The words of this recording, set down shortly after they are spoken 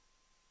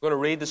We're going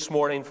to read this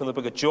morning from the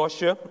book of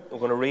Joshua. We're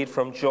going to read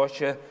from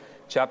Joshua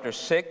chapter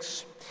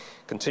 6.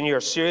 Continue our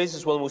series.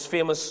 It's one of the most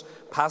famous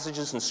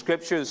passages in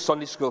Scripture, the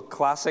Sunday school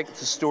classic. It's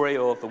the story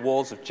of the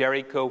walls of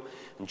Jericho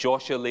and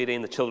Joshua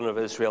leading the children of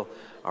Israel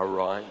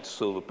around.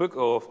 So the book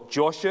of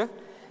Joshua,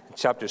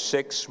 chapter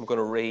 6, we're going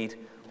to read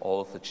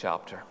all of the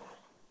chapter.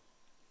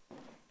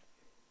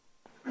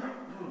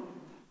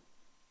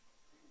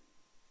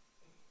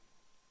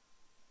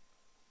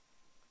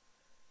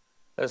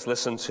 Let's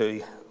listen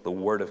to the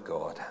Word of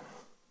God.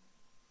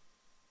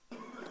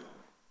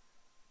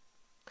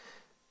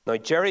 Now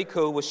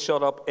Jericho was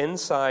shut up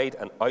inside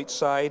and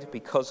outside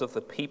because of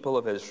the people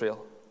of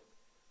Israel.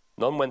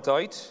 None went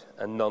out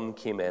and none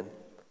came in.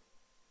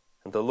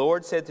 And the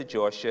Lord said to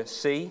Joshua,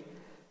 "See,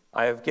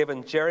 I have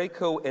given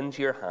Jericho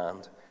into your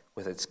hand,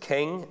 with its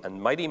king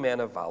and mighty men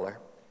of valor.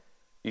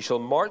 You shall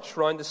march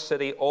round the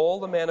city,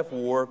 all the men of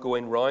war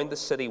going round the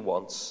city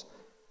once.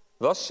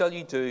 Thus shall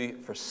you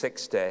do for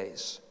 6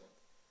 days.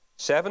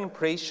 7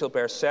 priests shall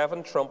bear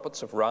 7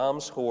 trumpets of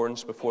ram's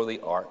horns before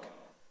the ark.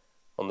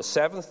 On the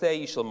 7th day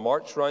you shall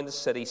march round the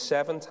city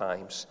 7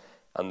 times,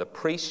 and the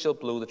priests shall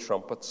blow the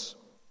trumpets.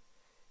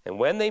 And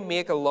when they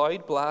make a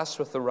loud blast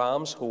with the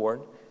ram's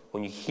horn,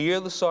 when you hear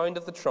the sound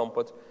of the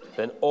trumpet,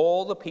 then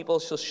all the people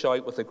shall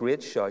shout with a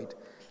great shout,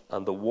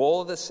 and the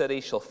wall of the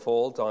city shall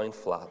fall down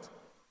flat.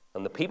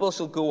 And the people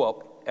shall go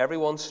up, every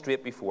one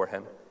straight before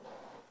him."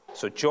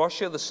 So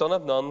Joshua the son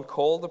of Nun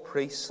called the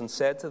priests and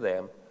said to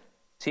them,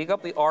 "Take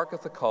up the ark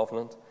of the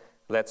covenant.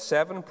 Let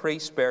 7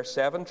 priests bear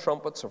 7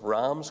 trumpets of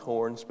ram's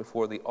horns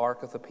before the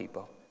ark of the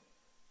people."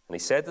 And he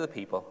said to the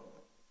people,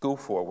 "Go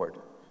forward,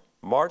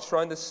 march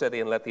round the city,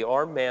 and let the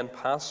armed men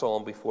pass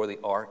on before the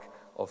ark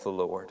of the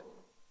Lord."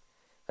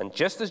 And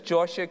just as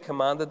Joshua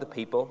commanded the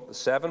people, the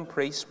 7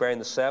 priests bearing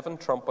the 7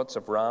 trumpets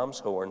of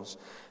ram's horns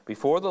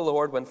before the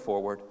Lord went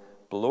forward,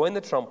 blowing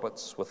the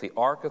trumpets, with the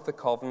ark of the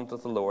covenant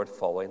of the Lord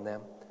following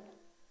them.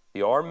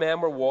 The armed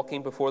men were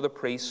walking before the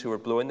priests who were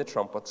blowing the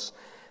trumpets,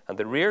 and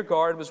the rear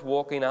guard was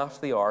walking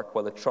after the ark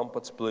while the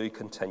trumpets blew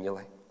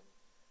continually.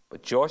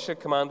 But Joshua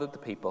commanded the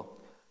people,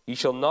 "You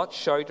shall not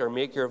shout or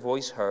make your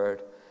voice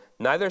heard,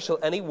 neither shall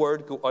any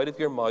word go out of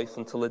your mouth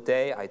until the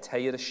day I tell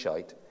you to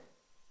shout.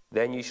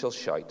 Then you shall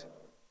shout."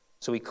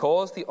 So he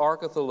caused the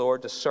ark of the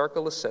Lord to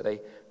circle the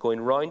city,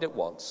 going round it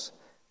once,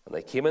 and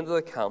they came into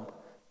the camp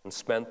and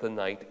spent the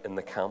night in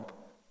the camp.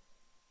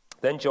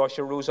 Then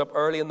Joshua rose up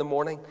early in the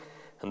morning,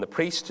 and the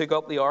priests took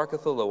up the ark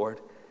of the Lord,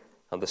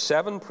 and the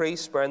 7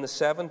 priests bearing the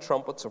 7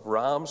 trumpets of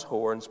ram's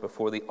horns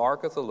before the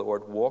ark of the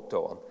Lord walked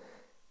on,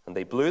 and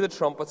they blew the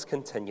trumpets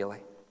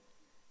continually.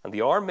 And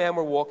the armed men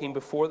were walking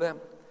before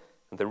them,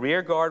 and the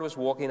rear guard was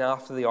walking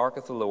after the ark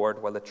of the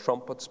Lord while the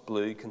trumpets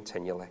blew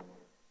continually.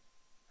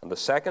 And the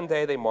 2nd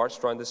day they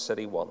marched round the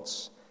city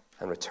once,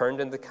 and returned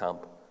into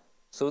camp.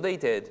 So they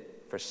did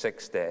for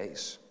 6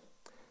 days.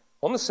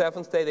 On the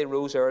 7th day they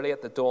rose early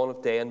at the dawn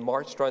of day and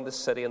marched round the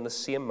city in the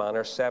same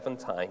manner 7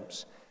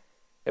 times.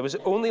 It was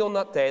only on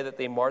that day that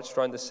they marched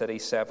round the city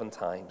 7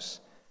 times.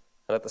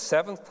 And at the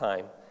 7th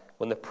time,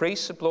 when the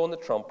priests had blown the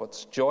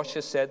trumpets,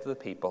 Joshua said to the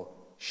people,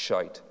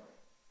 "Shout,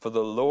 for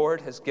the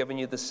Lord has given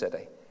you the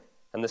city,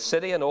 and the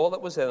city and all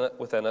that was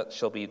within it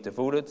shall be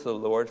devoted to the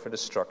Lord for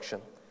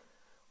destruction.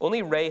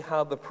 Only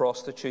Rahab the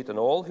prostitute and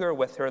all who are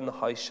with her in the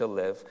house shall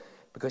live,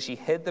 because she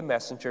hid the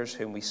messengers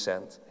whom we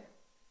sent.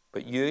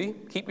 But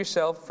you, keep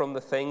yourself from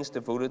the things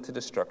devoted to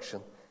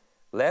destruction,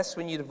 lest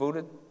when you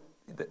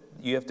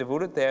have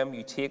devoted them,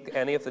 you take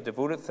any of the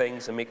devoted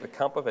things and make the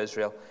camp of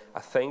Israel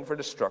a thing for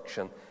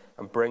destruction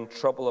and bring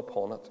trouble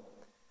upon it.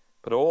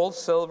 But all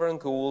silver and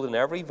gold and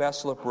every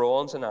vessel of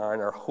bronze and iron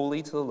are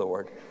holy to the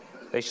Lord.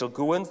 They shall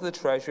go into the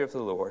treasury of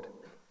the Lord."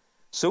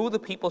 So the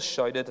people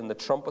shouted, and the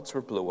trumpets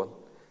were blown.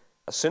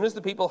 As soon as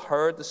the people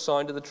heard the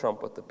sound of the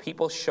trumpet, the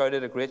people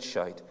shouted a great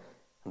shout,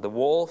 and the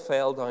wall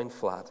fell down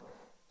flat.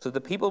 So the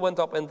people went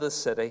up into the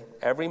city,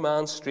 every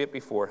man straight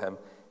before him,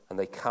 and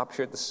they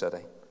captured the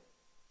city.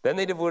 Then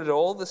they devoted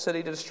all the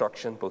city to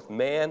destruction, both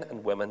men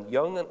and women,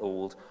 young and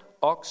old,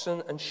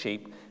 oxen and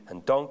sheep,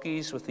 and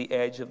donkeys with the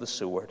edge of the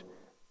sword.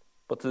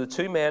 But to the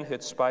 2 men who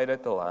had spied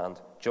out the land,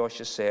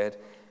 Joshua said,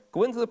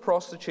 "Go into the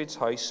prostitute's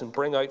house and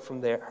bring out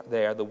from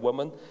there the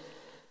woman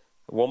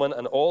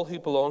and all who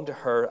belong to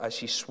her, as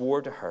she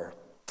swore to her."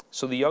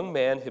 So the young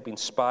men who had been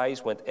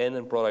spies went in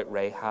and brought out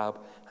Rahab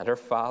and her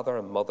father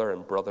and mother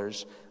and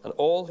brothers and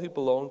all who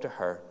belonged to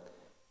her.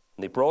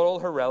 And they brought all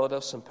her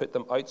relatives and put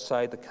them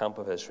outside the camp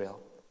of Israel.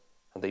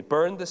 And they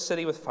burned the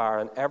city with fire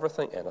and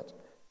everything in it.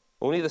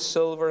 Only the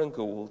silver and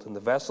gold and the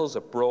vessels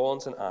of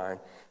bronze and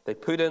iron they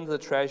put into the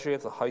treasury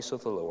of the house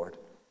of the Lord.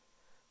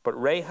 But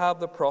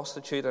Rahab the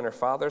prostitute and her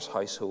father's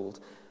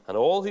household and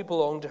all who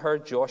belonged to her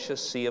Joshua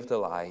saved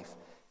alive.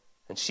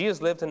 And she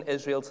has lived in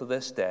Israel to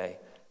this day,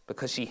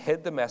 because she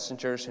hid the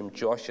messengers whom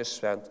Joshua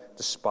sent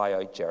to spy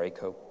out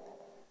Jericho.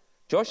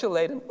 Joshua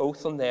laid an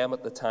oath on them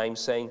at the time,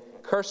 saying,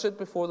 "Cursed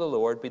before the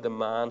Lord be the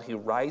man who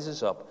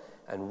rises up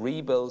and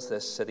rebuilds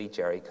this city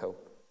Jericho.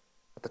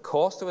 At the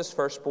cost of his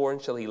firstborn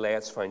shall he lay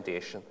its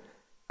foundation,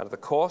 and at the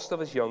cost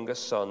of his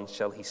youngest son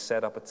shall he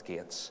set up its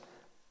gates.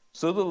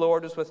 So the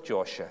Lord was with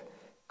Joshua,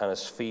 and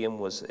his fame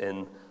was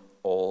in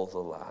all the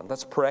land.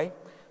 Let's pray.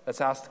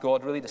 Let's ask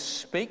God really to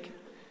speak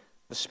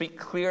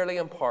clearly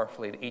and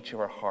powerfully to each of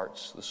our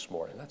hearts this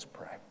morning. Let's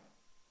pray.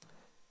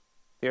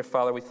 Dear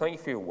Father, we thank you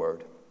for your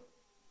word.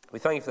 We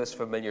thank you for this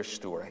familiar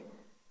story.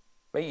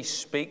 May you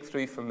speak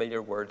through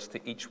familiar words to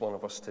each one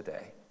of us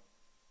today.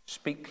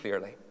 Speak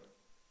clearly.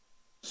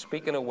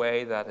 Speak in a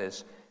way that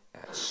is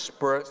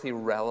spiritually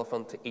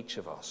relevant to each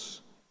of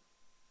us.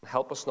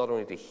 Help us not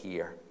only to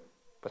hear,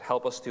 but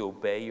help us to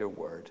obey your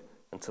word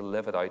and to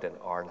live it out in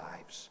our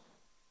lives.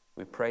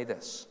 We pray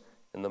this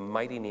in the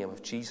mighty name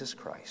of Jesus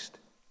Christ.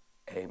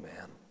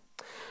 Amen.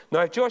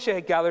 Now, Joshua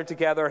had gathered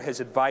together his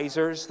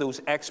advisors,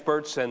 those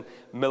experts in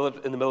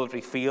the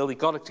military field. He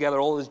got together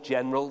all his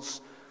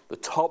generals, the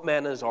top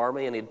men in his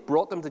army, and he'd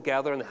brought them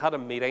together and had a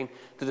meeting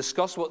to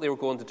discuss what they were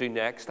going to do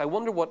next. I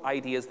wonder what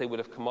ideas they would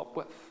have come up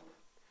with.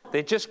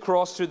 They'd just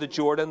crossed through the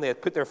Jordan. They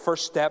had put their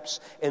first steps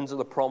into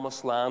the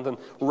promised land. And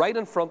right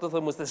in front of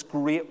them was this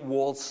great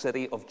walled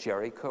city of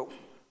Jericho.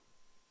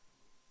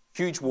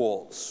 Huge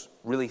walls,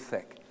 really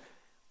thick.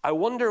 I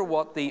wonder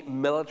what the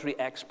military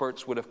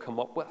experts would have come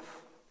up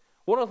with.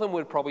 One of them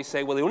would probably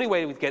say, well, the only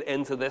way we get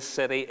into this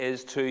city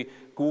is to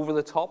go over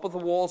the top of the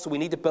wall. So we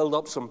need to build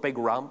up some big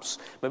ramps,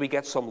 maybe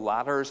get some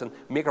ladders and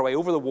make our way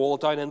over the wall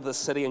down into the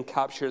city and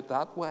capture it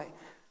that way.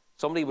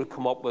 Somebody would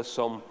come up with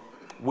some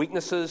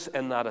weaknesses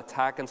in that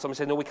attack, and somebody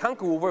said, no, we can't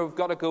go over, we've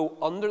got to go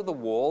under the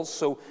walls,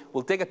 so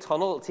we'll dig a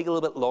tunnel. It'll take a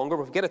little bit longer.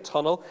 We'll get a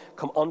tunnel,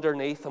 come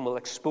underneath, and we'll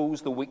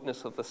expose the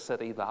weakness of the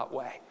city that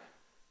way.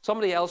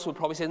 Somebody else would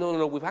probably say,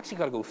 no, we've actually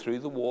got to go through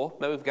the wall.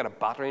 Maybe we've got a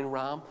battering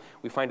ram.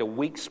 We find a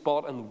weak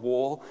spot in the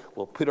wall.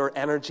 We'll put our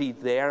energy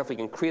there. If we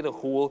can create a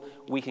hole,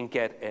 we can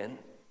get in.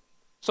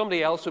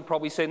 Somebody else would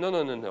probably say,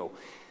 no.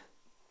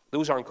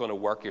 Those aren't going to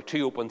work. You're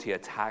too open to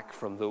attack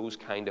from those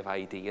kind of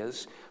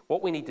ideas.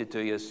 What we need to do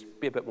is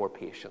be a bit more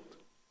patient.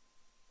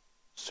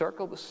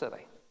 Circle the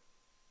city.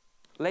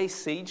 Lay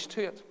siege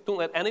to it. Don't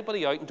let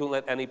anybody out and don't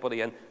let anybody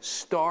in.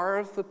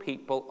 Starve the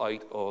people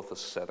out of the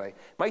city.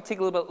 Might take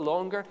a little bit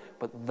longer,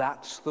 but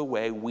that's the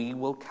way we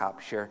will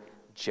capture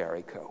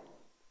Jericho.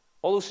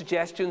 All those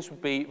suggestions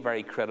would be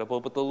very credible,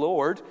 but the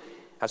Lord,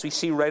 as we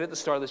see right at the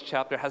start of this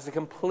chapter, has a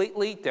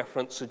completely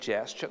different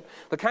suggestion.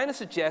 The kind of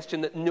suggestion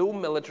that no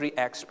military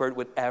expert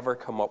would ever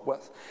come up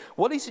with.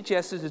 What he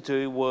suggested to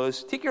do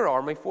was take your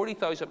army,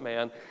 40,000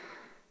 men,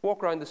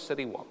 walk around the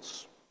city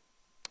once.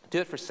 Do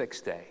it for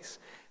 6 days.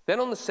 Then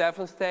on the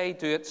 7th day,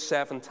 do it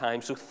 7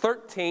 times. So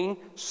 13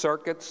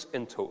 circuits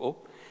in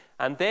total.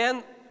 And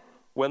then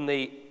when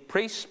the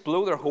priests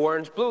blow their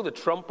horns, blow the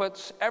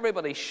trumpets,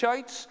 everybody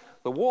shouts,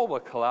 the wall will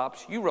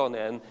collapse, you run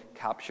in,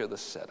 capture the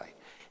city.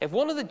 If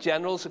one of the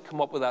generals had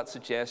come up with that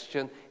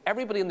suggestion,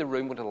 everybody in the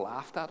room would have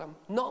laughed at him.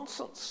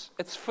 Nonsense.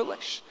 It's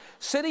foolish.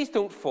 Cities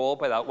don't fall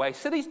by that way.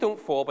 Cities don't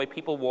fall by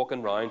people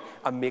walking around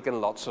and making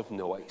lots of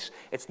noise.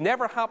 It's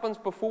never happened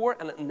before,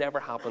 and it never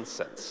happened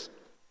since.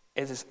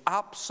 It is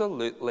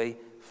absolutely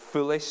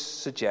foolish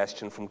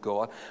suggestion from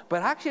God.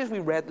 But actually, as we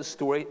read the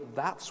story,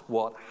 that's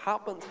what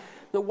happened.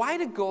 Now, why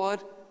did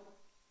God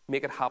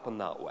make it happen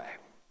that way?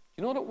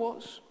 You know what it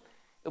was?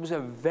 It was a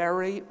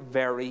very,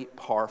 very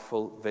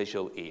powerful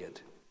visual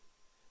aid.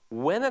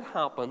 When it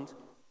happened,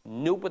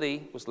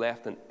 nobody was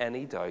left in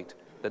any doubt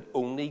that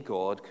only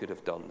God could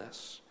have done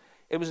this.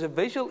 It was a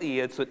visual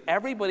aid so that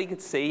everybody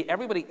could see,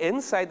 everybody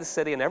inside the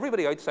city and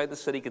everybody outside the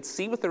city could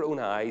see with their own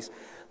eyes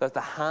that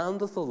the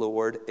hand of the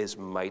Lord is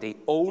mighty.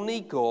 Only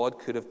God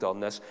could have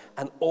done this,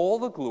 and all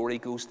the glory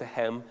goes to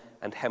him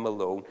and him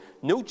alone.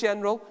 No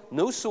general,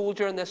 no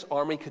soldier in this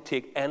army could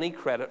take any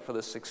credit for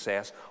the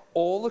success.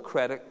 All the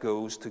credit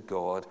goes to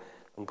God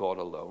and God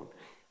alone.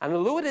 And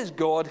although it is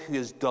God who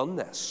has done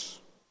this,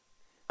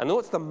 I know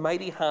it's the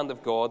mighty hand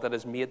of God that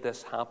has made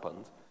this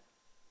happen,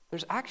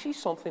 there's actually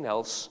something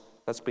else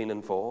that's been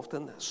involved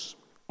in this.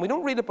 We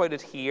don't read about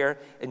it here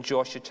in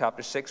Joshua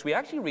chapter 6. We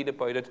actually read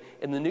about it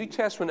in the New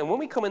Testament. And when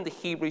we come into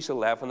Hebrews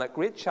 11, that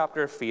great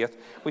chapter of faith,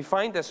 we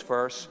find this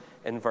verse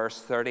in verse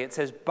 30. It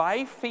says,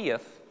 by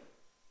faith,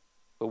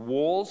 the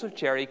walls of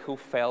Jericho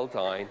fell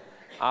down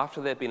after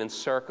they had been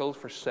encircled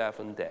for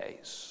 7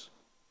 days.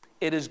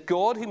 It is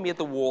God who made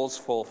the walls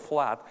fall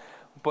flat.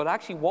 But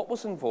actually, what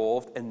was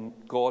involved in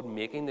God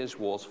making these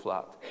walls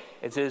flat?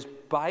 It says,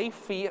 by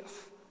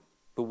faith,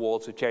 the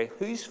walls of Jericho.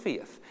 Whose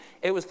faith?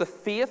 It was the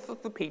faith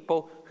of the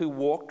people who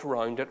walked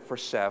around it for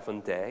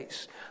 7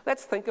 days.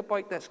 Let's think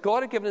about this.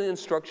 God had given an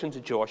instruction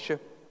to Joshua.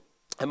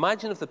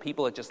 Imagine if the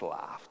people had just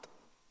laughed.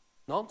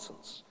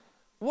 Nonsense.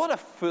 What a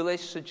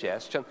foolish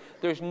suggestion.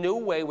 There's no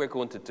way we're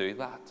going to do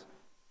that.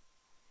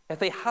 If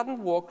they hadn't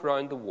walked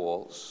around the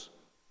walls,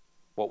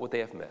 what would they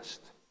have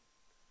missed?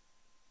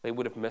 They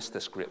would have missed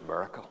this great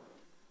miracle.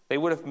 They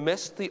would have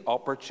missed the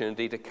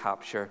opportunity to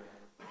capture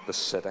the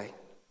city.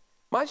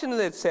 Imagine if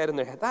they'd said in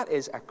their head, that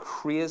is a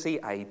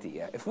crazy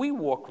idea. If we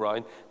walk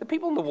around, the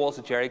people on the walls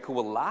of Jericho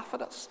will laugh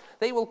at us.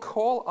 They will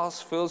call us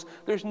fools.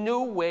 There's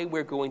no way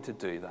we're going to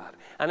do that.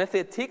 And if they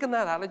had taken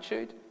that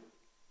attitude,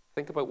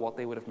 think about what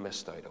they would have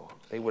missed out on.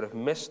 They would have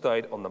missed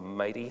out on the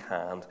mighty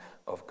hand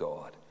of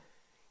God.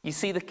 You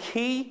see, the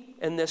key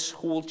in this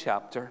whole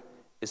chapter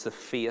is the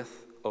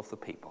faith of the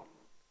people.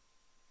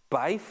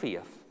 By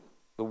faith,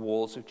 the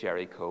walls of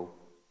Jericho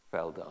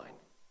fell down.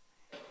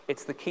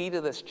 It's the key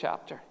to this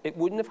chapter. It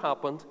wouldn't have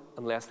happened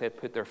unless they had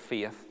put their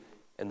faith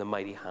in the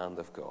mighty hand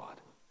of God.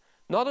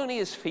 Not only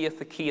is faith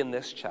the key in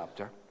this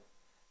chapter,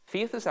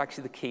 faith is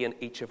actually the key in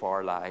each of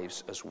our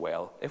lives as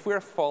well. If we're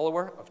a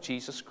follower of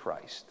Jesus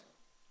Christ,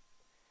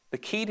 the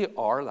key to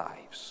our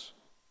lives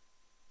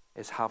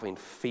is having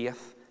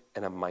faith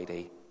in a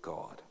mighty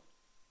God.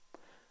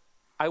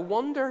 I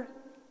wonder,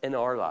 in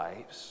our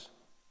lives,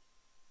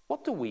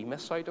 what do we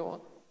miss out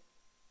on?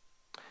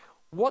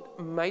 What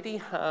mighty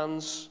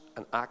hands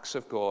and acts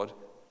of God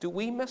do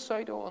we miss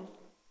out on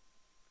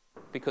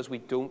because we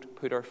don't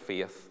put our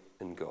faith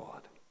in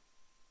God?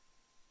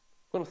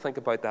 I'm going to think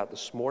about that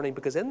this morning,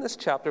 because in this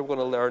chapter we're going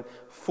to learn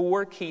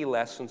 4 key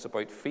lessons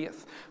about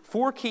faith.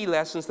 4 key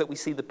lessons that we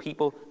see the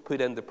people put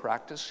into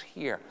practice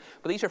here.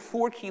 But these are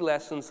 4 key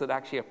lessons that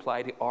actually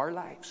apply to our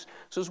lives.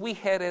 So as we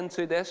head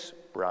into this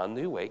brand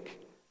new week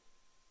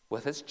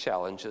with its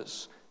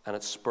challenges and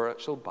its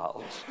spiritual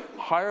battles,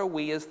 how are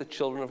we as the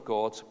children of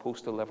God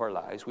supposed to live our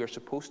lives? We are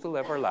supposed to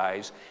live our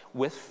lives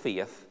with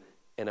faith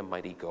in a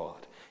mighty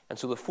God. And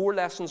so the 4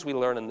 lessons we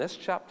learn in this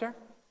chapter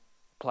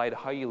apply to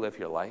how you live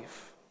your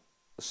life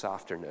this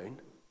afternoon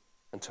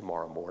and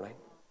tomorrow morning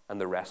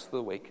and the rest of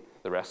the week,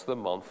 the rest of the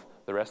month,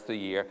 the rest of the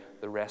year,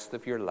 the rest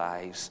of your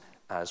lives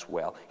as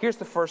well. Here's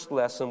the first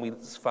lesson we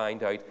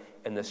find out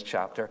in this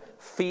chapter.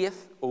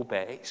 Faith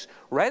obeys.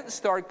 Right at the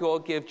start,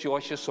 God gave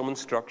Joshua some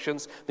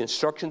instructions. The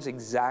instructions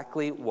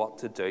exactly what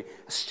to do.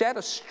 A set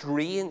of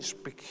strange,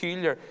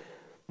 peculiar,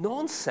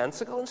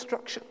 nonsensical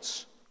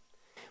instructions.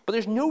 But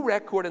there's no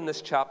record in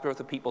this chapter of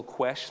the people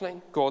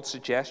questioning God's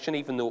suggestion,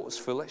 even though it was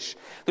foolish.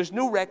 There's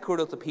no record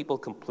of the people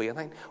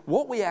complaining.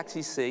 What we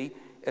actually see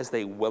is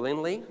they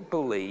willingly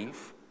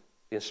believe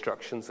the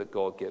instructions that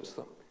God gives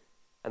them.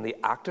 And they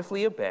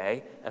actively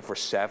obey, and for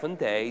 7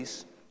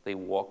 days, they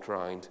walked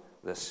around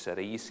this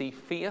city. You see,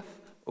 faith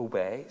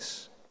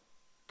obeys.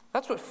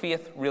 That's what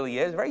faith really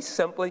is. Very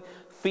simply,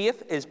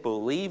 faith is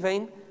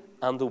believing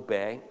and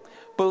obeying.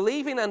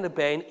 Believing and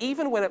obeying,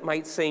 even when it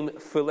might seem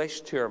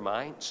foolish to our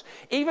minds,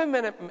 even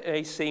when it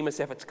may seem as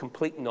if it's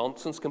complete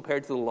nonsense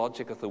compared to the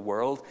logic of the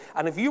world.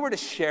 And if you were to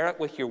share it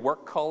with your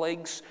work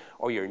colleagues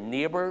or your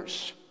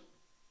neighbours,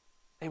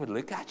 they would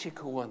look at you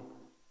going,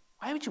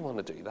 why would you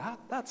want to do that?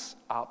 That's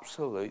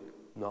absolute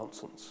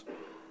nonsense.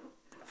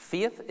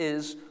 Faith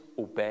is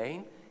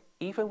obeying,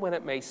 even when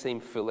it may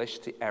seem foolish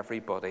to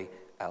everybody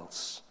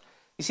else.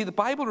 You see, the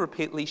Bible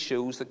repeatedly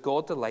shows that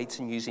God delights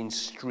in using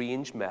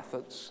strange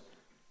methods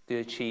to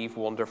achieve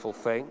wonderful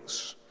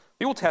things.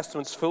 The Old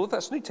Testament's full of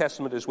this, New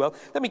Testament as well.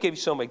 Let me give you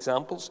some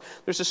examples.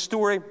 There's a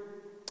story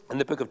in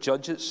the book of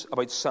Judges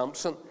about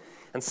Samson,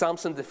 and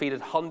Samson defeated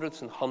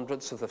hundreds and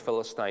hundreds of the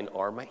Philistine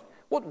army.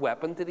 What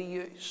weapon did he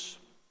use?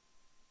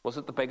 Was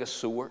it the biggest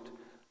sword,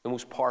 the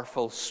most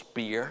powerful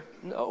spear?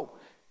 No.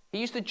 He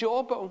used the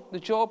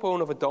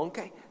jawbone of a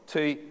donkey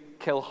to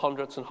kill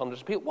hundreds and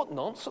hundreds of people. What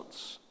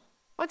nonsense.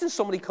 Imagine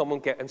somebody come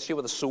and get you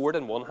with a sword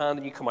in one hand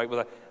and you come out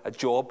with a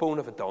jawbone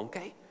of a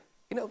donkey.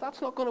 You know,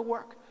 that's not going to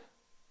work.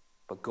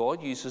 But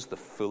God uses the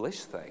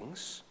foolish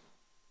things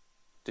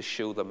to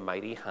show the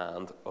mighty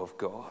hand of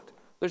God.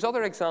 There's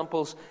other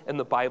examples in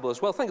the Bible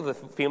as well. Think of the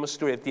famous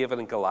story of David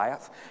and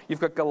Goliath.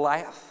 You've got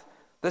Goliath,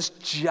 this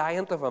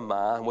giant of a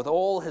man with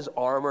all his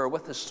armor,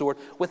 with his sword,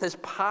 with his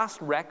past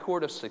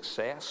record of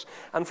success.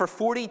 And for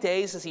 40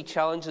 days as he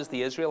challenges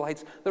the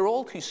Israelites, they're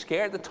all too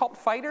scared. The top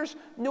fighters,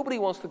 nobody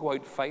wants to go out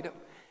and fight him.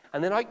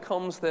 And then out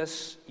comes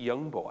this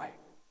young boy.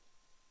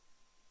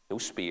 No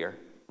spear,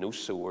 no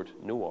sword,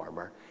 no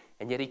armor.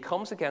 And yet he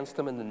comes against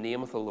them in the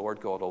name of the Lord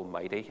God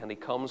Almighty. And he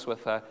comes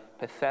with a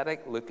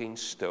pathetic-looking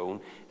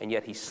stone. And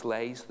yet he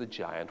slays the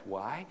giant.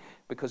 Why?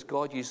 Because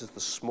God uses the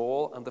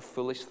small and the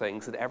foolish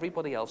things that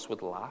everybody else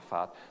would laugh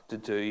at to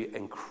do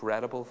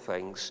incredible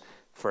things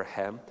for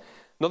him.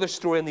 Another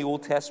story in the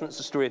Old Testament is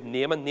the story of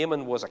Naaman.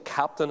 Naaman was a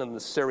captain in the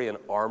Syrian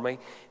army.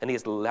 And he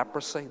has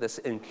leprosy, this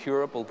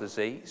incurable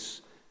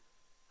disease.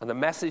 And the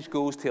message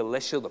goes to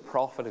Elisha, the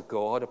prophet of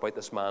God, about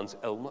this man's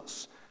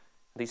illness.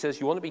 And he says,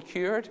 you want to be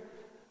cured?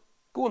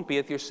 Go and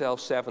bathe yourself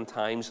 7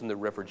 times in the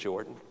river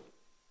Jordan.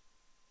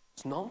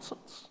 It's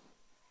nonsense.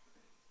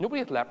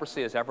 Nobody with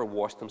leprosy has ever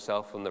washed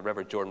himself in the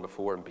river Jordan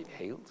before and been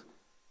healed.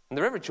 And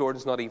the river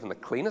Jordan's not even the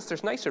cleanest.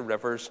 There's nicer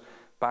rivers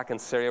back in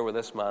Syria where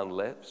this man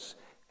lives.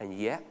 And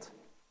yet,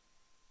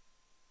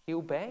 he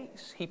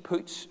obeys. He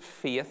puts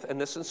faith in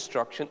this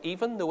instruction,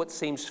 even though it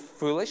seems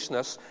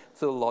foolishness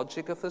to the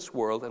logic of this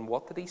world. And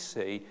what did he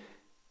see?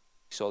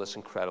 He saw this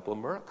incredible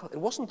miracle. It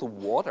wasn't the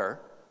water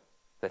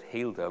that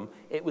healed him.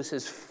 It was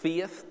his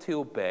faith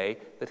to obey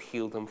that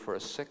healed him for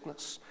his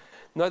sickness.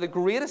 Now, the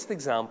greatest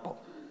example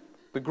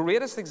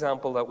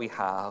that we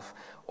have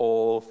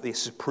of the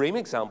supreme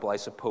example, I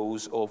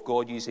suppose, of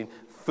God using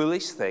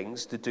foolish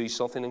things to do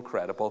something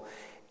incredible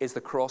is the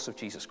cross of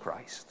Jesus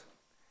Christ.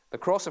 The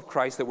cross of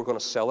Christ that we're going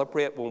to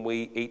celebrate when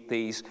we eat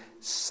these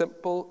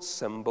simple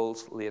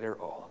symbols later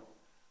on.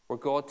 where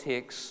God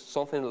takes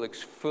something that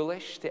looks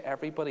foolish to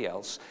everybody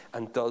else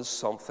and does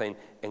something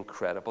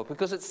incredible.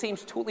 Because it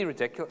seems totally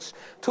ridiculous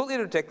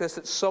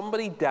that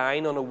somebody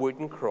dying on a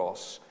wooden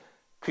cross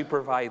could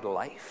provide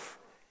life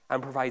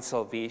and provide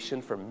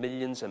salvation for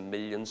millions and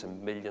millions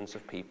and millions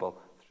of people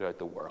throughout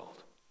the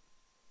world.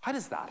 How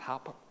does that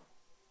happen?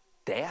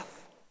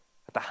 Death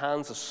at the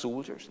hands of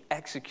soldiers,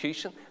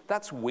 execution,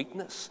 that's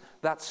weakness,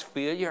 that's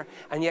failure.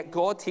 And yet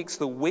God takes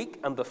the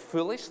weak and the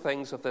foolish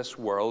things of this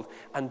world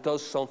and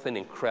does something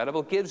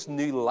incredible, gives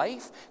new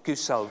life, gives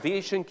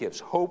salvation,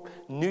 gives hope,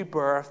 new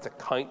birth to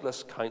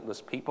countless,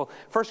 countless people.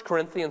 1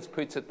 Corinthians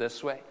puts it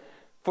this way: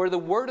 for the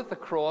word of the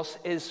cross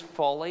is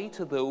folly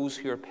to those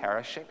who are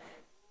perishing.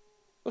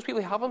 Those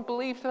people who haven't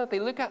believed in it, they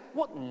look at,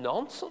 what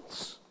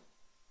nonsense.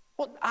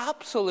 What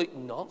absolute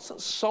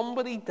nonsense.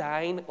 Somebody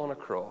dying on a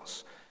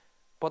cross.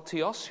 But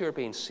to us who are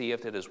being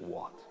saved, it is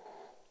what?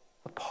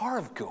 The power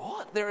of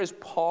God. There is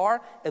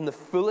power in the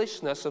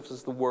foolishness of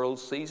as the world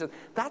sees it.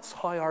 That's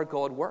how our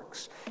God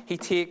works. He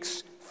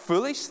takes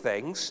foolish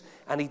things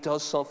and he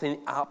does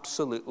something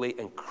absolutely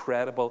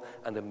incredible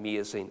and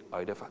amazing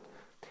out of it.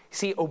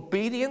 See,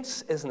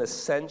 obedience is an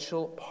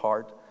essential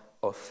part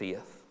of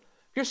faith.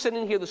 If you're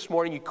sitting here this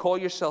morning, you call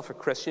yourself a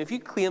Christian, if you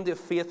claim to have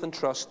faith and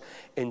trust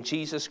in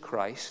Jesus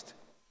Christ,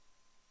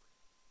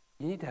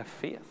 you need to have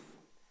faith.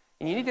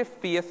 And you need to have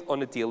faith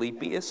on a daily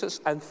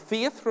basis. And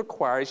faith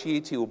requires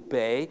you to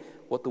obey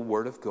what the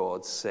Word of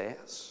God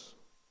says.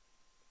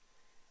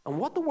 And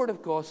what the Word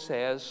of God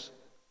says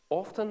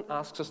often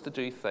asks us to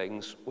do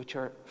things which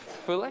are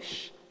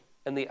foolish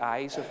in the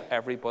eyes of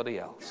everybody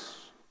else.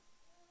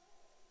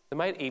 They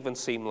might even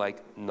seem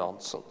like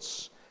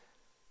nonsense.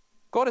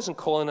 God isn't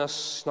calling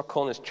us, not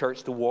calling his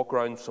church to walk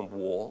around some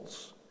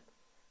walls.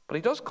 But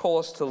he does call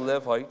us to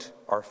live out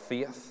our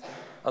faith,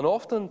 and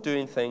often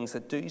doing things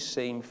that do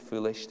seem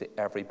foolish to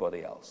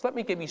everybody else. Let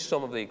me give you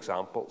some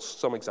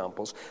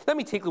examples. Let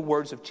me take the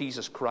words of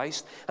Jesus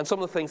Christ and some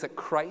of the things that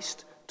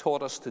Christ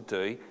taught us to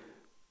do.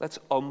 Let's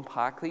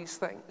unpack these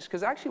things.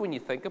 Because actually, when you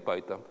think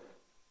about them,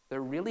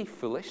 they're really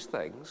foolish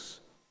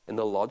things in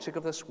the logic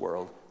of this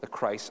world that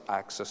Christ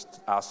asks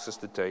us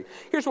to do.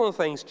 Here's one of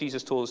the things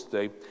Jesus told us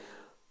to do.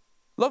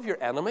 Love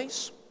your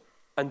enemies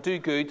and do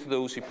good to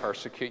those who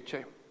persecute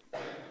you.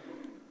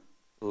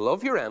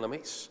 Love your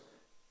enemies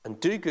and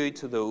do good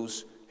to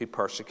those who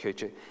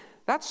persecute you.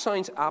 That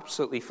sounds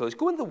absolutely foolish.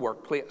 Go in the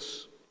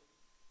workplace.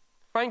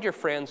 Find your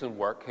friends in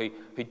work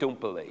who don't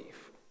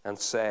believe and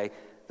say,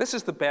 this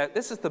is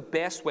the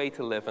best way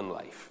to live in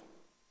life.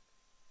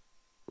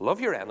 Love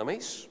your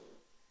enemies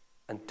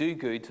and do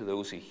good to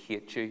those who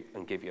hate you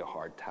and give you a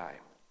hard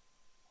time.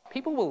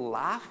 People will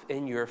laugh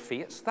in your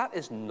face. That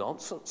is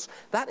nonsense.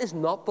 That is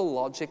not the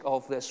logic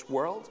of this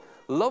world.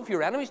 Love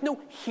your enemies. No,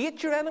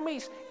 hate your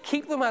enemies.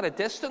 Keep them at a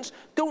distance.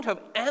 Don't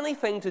have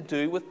anything to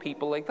do with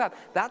people like that.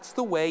 That's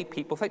the way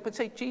people think. But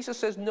say, Jesus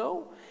says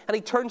no. And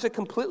he turns it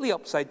completely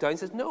upside down and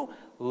says, no,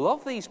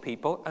 love these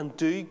people and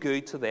do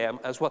good to them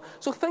as well.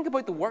 So think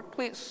about the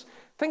workplace.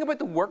 Think about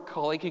the work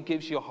colleague who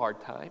gives you a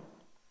hard time.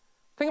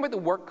 Think about the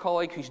work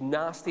colleague who's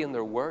nasty in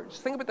their words.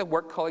 Think about the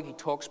work colleague who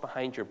talks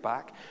behind your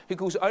back, who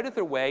goes out of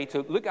their way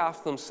to look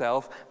after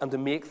themselves and to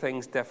make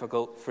things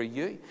difficult for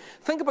you.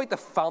 Think about the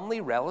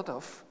family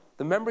relative,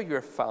 the member of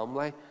your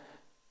family,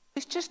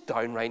 who's just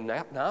downright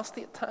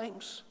nasty at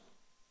times.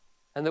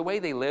 And the way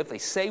they live, they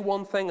say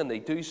one thing and they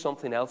do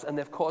something else, and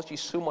they've caused you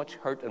so much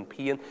hurt and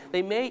pain.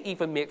 They may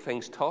even make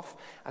things tough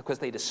because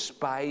they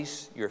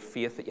despise your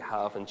faith that you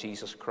have in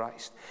Jesus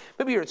Christ.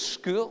 Maybe you're at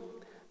school.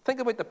 Think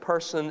about the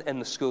person in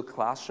the school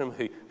classroom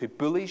who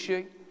bullies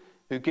you,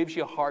 who gives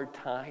you a hard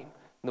time,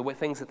 and the way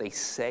things that they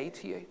say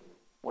to you.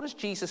 What does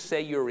Jesus say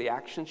your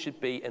reaction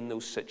should be in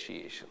those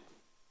situations?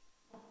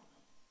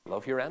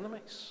 Love your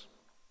enemies.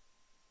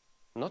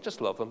 Not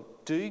just love them,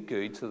 do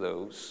good to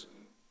those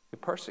who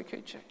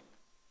persecute you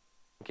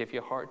and give you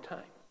a hard time.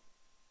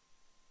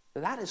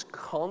 Now, that is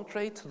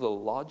contrary to the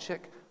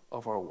logic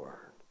of our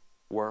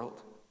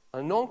world.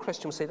 And a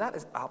non-Christian would say that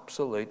is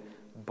absolute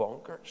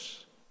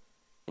bonkers.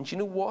 And you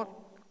know what?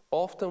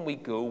 Often we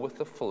go with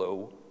the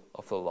flow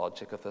of the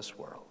logic of this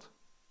world.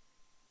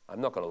 I'm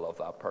not going to love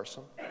that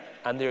person.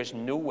 And there's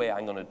no way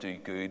I'm going to do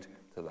good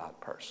to that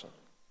person.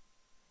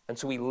 And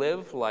so we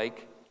live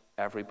like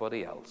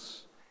everybody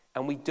else.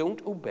 And we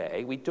don't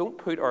obey. We don't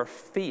put our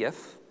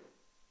faith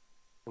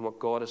in what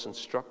God has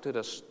instructed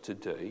us to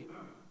do.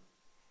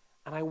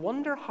 And I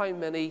wonder how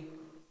many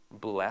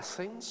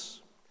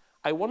blessings,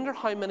 I wonder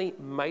how many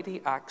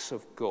mighty acts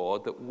of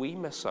God that we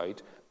miss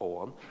out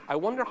on. I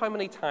wonder how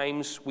many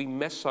times we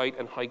miss out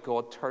on how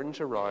God turns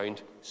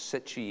around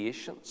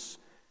situations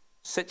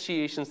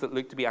that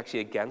look to be actually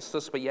against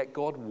us, but yet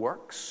God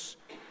works.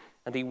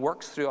 And he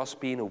works through us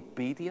being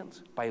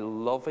obedient by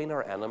loving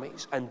our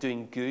enemies and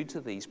doing good to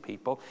these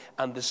people,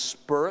 and the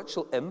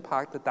spiritual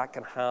impact that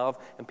can have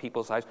in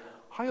people's lives.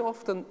 How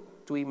often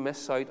do we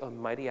miss out on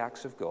mighty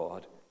acts of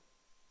God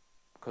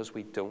because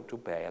we don't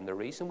obey? And the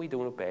reason we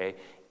don't obey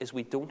is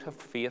we don't have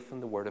faith in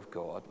the Word of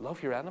God.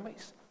 Love your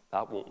enemies.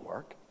 That won't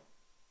work.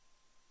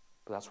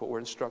 But that's what we're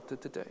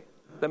instructed to do.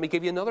 Let me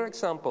give you another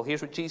example.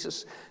 Here's what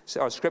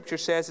our Scripture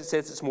says. It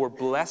says it's more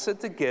blessed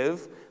to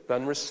give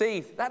than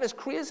receive. That is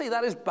crazy.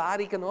 That is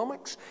bad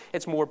economics.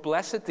 It's more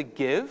blessed to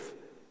give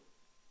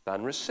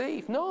than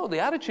receive. No, the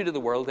attitude of the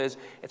world is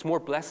it's more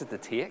blessed to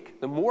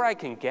take. The more I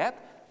can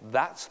get,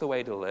 that's the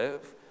way to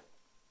live.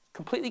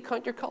 Completely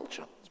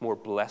counterculture. It's more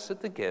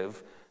blessed to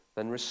give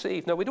than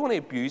receive. Now, we don't want to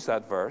abuse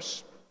that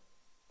verse.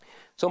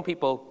 Some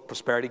people,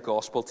 prosperity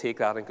gospel, take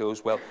that and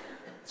goes, well,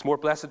 it's more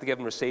blessed to give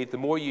than receive. The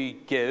more you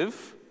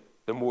give,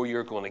 the more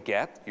you're going to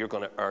get. You're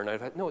going to earn out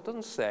of it. No, it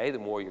doesn't say the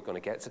more you're going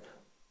to get. It says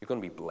you're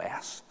going to be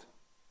blessed.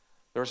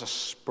 There's a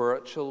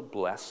spiritual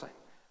blessing.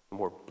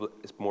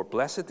 It's more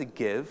blessed to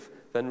give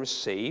than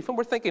receive. And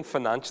we're thinking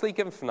financially,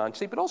 giving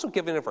financially, but also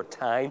giving of our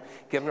time,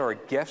 giving of our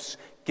gifts,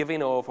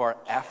 giving of our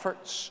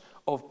efforts,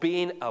 of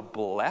being a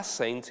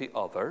blessing to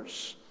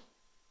others.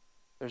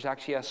 There's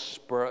actually a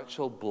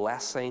spiritual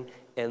blessing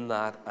in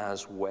that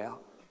as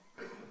well.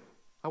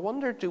 I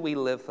wonder, do we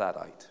live that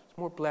out? It's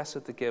more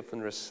blessed to give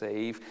than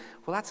receive.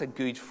 Well, that's a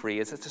good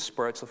phrase. It's a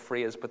spiritual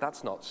phrase, but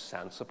that's not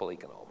sensible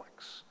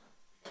economics.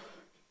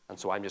 And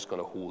so I'm just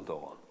going to hold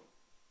on,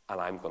 and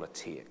I'm going to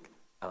take,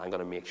 and I'm going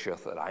to make sure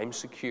that I'm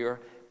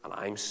secure and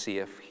I'm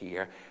safe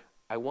here.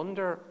 I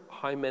wonder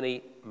how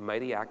many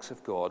mighty acts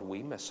of God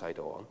we miss out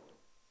on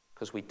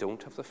because we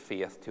don't have the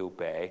faith to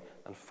obey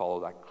and follow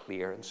that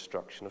clear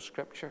instruction of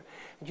Scripture.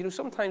 And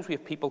sometimes we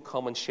have people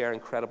come and share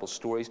incredible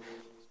stories.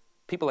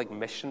 People like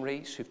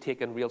missionaries who've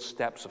taken real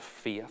steps of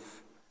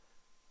faith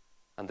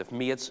and they've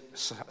made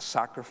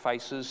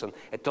sacrifices and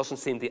it doesn't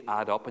seem to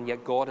add up, and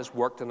yet God has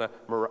worked in a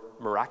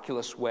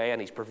miraculous way and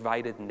He's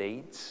provided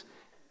needs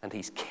and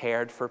He's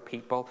cared for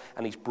people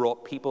and He's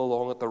brought people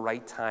along at the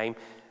right time,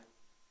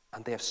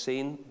 and they have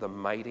seen the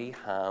mighty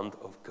hand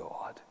of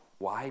God.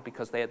 Why?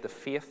 Because they had the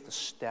faith to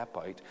step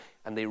out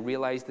and they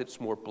realized that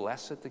it's more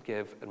blessed to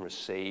give and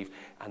receive,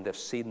 and they've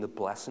seen the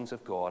blessings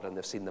of God and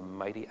they've seen the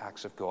mighty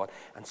acts of God.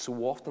 And so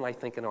often I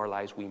think in our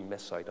lives we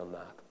miss out on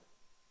that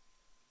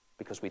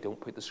because we don't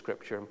put the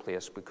Scripture in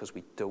place, because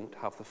we don't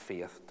have the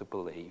faith to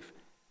believe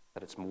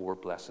that it's more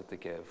blessed to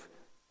give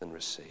than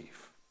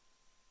receive.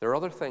 There are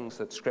other things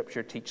that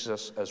Scripture teaches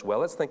us as well.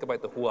 Let's think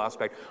about the whole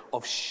aspect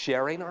of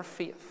sharing our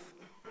faith.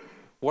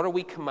 What are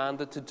we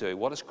commanded to do?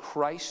 What is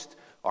Christ,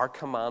 our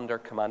commander,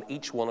 command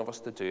each one of us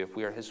to do if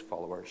we are His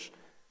followers?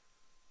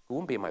 Go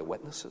and be my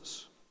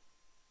witnesses.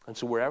 And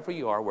so wherever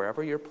you are,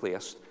 wherever you're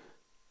placed,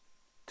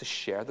 to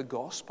share the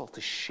gospel,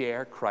 to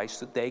share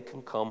Christ, that they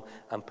can come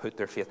and put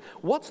their faith.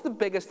 What's the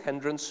biggest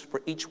hindrance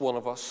for each one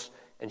of us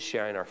in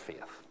sharing our faith?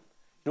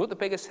 You know what the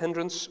biggest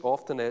hindrance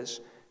often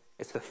is?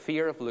 It's the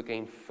fear of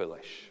looking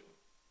foolish.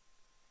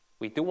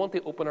 We don't want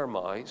to open our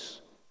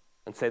mouths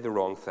and say the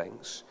wrong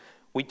things.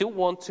 We don't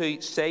want to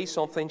say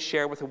something,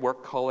 share with a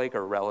work colleague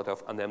or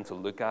relative, and them to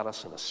look at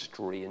us in a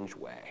strange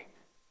way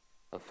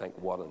and think,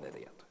 what an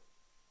idiot.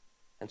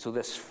 And so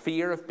this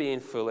fear of being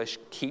foolish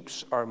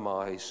keeps our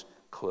mouths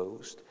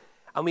closed.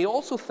 And we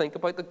also think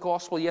about the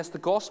gospel. Yes, the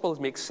gospel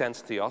makes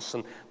sense to us,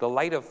 and the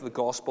light of the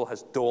gospel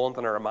has dawned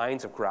and our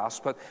minds have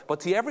grasped it,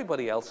 but to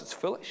everybody else it's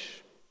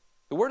foolish.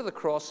 The word of the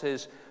cross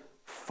is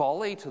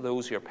folly to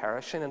those who are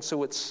perishing, and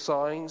so it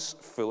sounds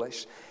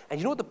foolish. And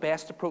you know what the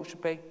best approach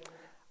would be?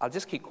 I'll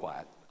just keep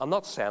quiet. I'll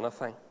not say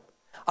anything.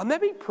 I'll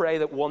maybe pray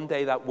that one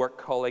day that work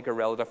colleague or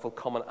relative will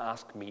come and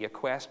ask me a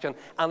question,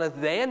 and if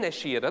they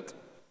initiate it,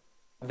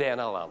 then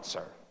I'll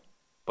answer.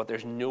 But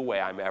there's no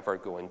way I'm ever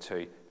going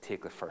to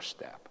take the first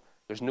step.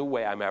 There's no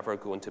way I'm ever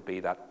going to be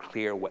that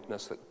clear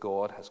witness that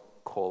God has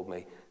called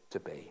me to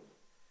be.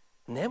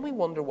 And then we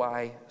wonder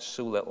why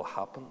so little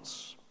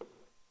happens.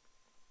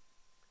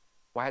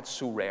 Why it's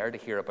so rare to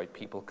hear about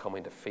people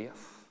coming to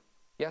faith.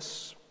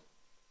 Yes,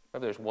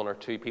 maybe there's one or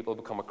two people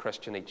who become a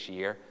Christian each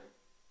year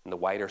in the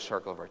wider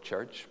circle of our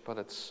church, but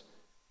it's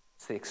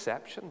the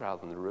exception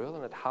rather than the rule,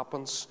 and it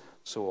happens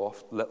so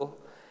often little.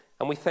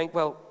 And we think,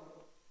 well,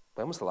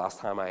 when was the last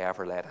time I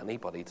ever led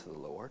anybody to the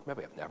Lord?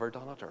 Maybe I've never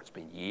done it, or it's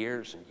been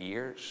years and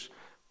years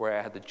where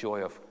I had the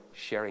joy of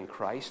sharing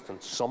Christ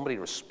and somebody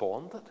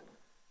responded,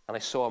 and I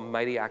saw a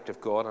mighty act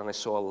of God, and I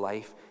saw a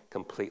life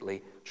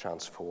completely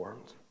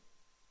transformed.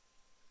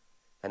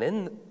 And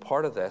in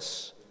part of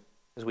this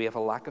is we have a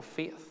lack of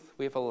faith.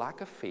 We have a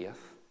lack of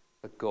faith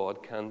that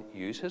God can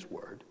use His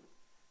word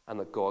and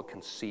that God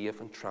can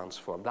save and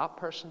transform. That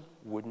person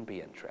wouldn't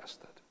be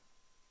interested.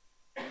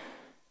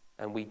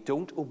 And we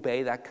don't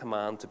obey that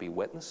command to be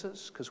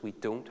witnesses because we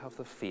don't have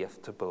the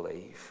faith to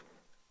believe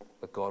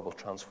that God will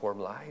transform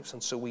lives.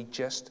 And so we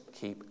just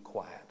keep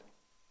quiet.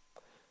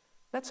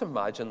 Let's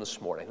imagine this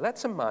morning,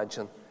 let's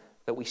imagine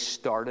that we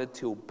started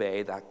to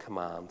obey that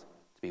command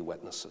to be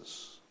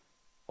witnesses.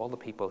 All the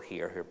people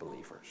here who are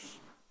believers.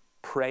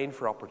 Praying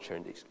for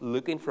opportunities,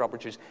 looking for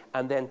opportunities,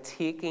 and then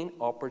taking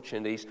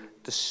opportunities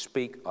to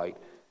speak out.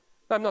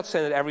 Now, I'm not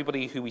saying that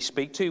everybody who we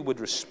speak to would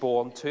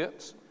respond to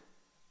it,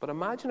 but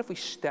imagine if we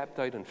stepped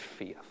out in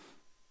faith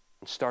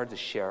and started to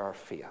share our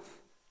faith.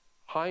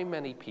 How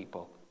many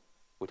people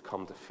would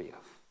come to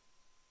faith?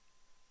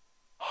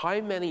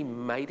 How many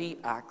mighty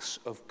acts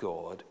of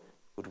God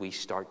would we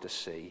start to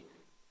see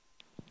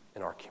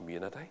in our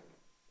community,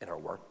 in our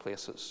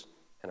workplaces,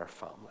 in our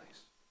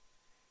families.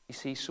 You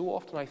see, so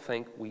often I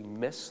think we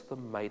miss the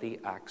mighty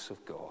acts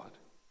of God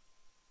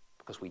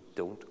because we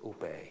don't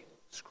obey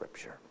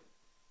Scripture.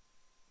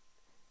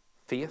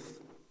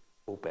 Faith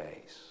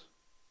obeys.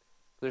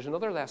 There's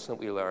another lesson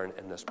that we learn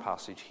in this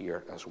passage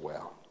here as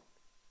well.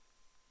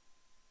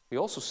 We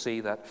also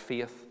see that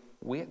faith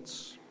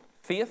waits.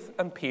 Faith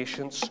and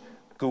patience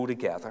go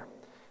together.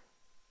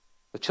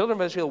 The children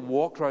of Israel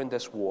walked around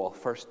this wall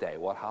first day.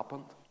 What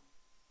happened?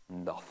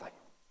 Nothing.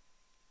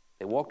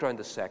 They walked around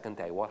the second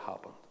day. What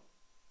happened?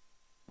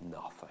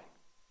 Nothing.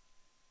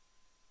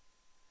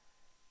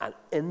 And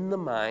in the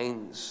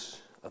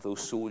minds of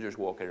those soldiers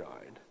walking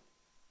around,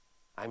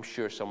 I'm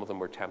sure some of them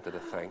were tempted to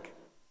think,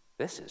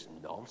 this is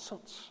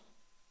nonsense.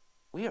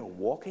 We are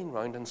walking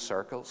around in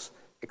circles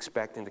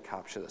expecting to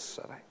capture this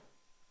city.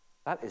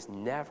 That is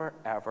never,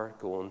 ever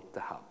going to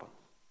happen.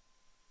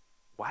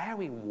 Why are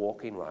we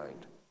walking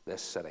around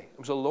this city? It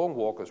was a long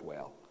walk as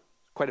well.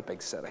 It's quite a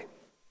big city.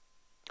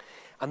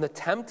 And the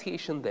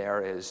temptation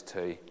there is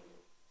to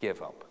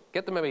give up.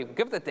 Give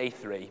it to day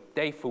 3,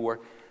 day 4,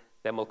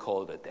 then we'll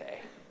call it a day.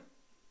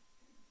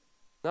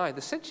 Now,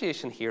 the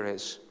situation here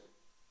is,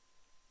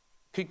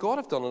 could God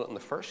have done it on the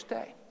first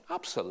day?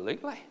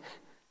 Absolutely.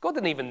 God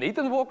didn't even need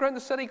them to walk around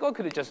the city. God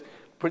could have just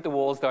put the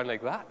walls down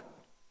like that.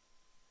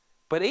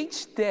 But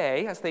each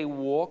day, as they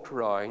walked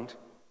around,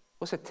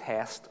 was a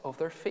test of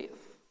their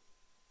faith.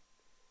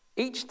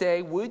 Each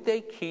day, would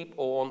they keep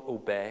on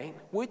obeying?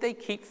 Would they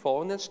keep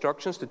following the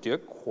instructions to do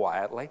it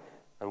quietly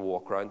and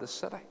walk around the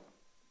city?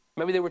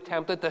 Maybe they were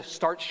tempted to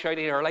start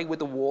shouting early. Would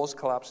the walls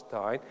collapse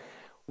down?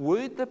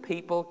 Would the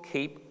people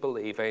keep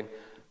believing,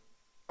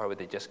 or would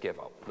they just give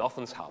up?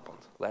 Nothing's happened.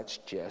 Let's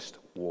just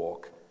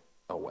walk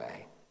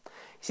away.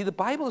 See, the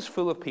Bible is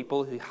full of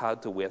people who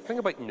had to wait. Think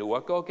about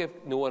Noah. God gave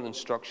Noah an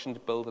instruction to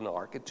build an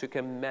ark. It took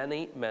him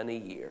many, many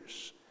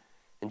years.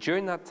 And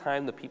during that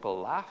time, the people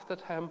laughed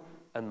at him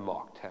and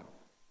mocked him.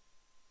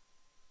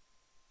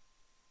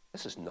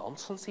 This is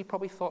nonsense, he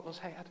probably thought in his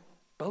head.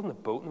 Building a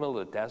boat in the middle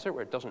of the desert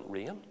where it doesn't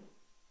rain.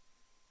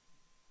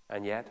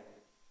 And yet,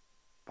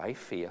 by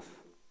faith,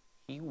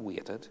 he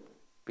waited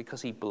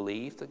because he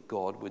believed that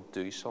God would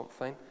do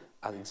something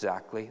at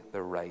exactly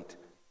the right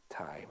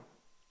time.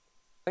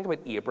 Think about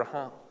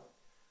Abraham.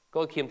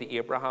 God came to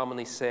Abraham and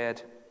he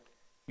said,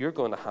 you're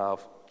going to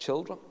have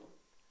children.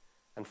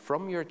 And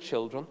from your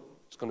children,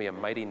 it's going to be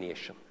a mighty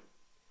nation.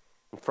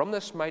 And from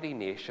this mighty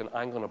nation,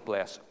 I'm going to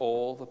bless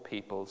all the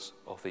peoples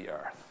of the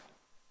earth.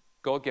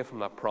 God gave him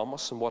that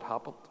promise, and what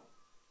happened?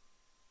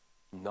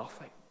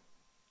 Nothing.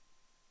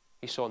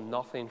 He saw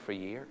nothing for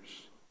years.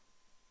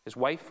 His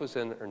wife was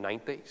in her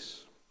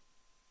 90s.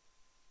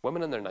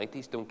 Women in their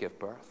 90s don't give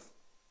birth.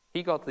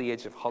 He got to the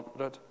age of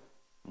 100,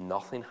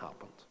 nothing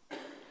happened.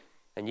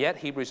 And yet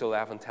Hebrews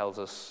 11 tells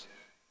us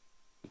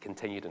he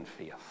continued in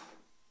faith.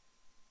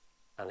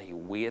 And he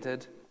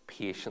waited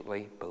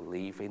patiently,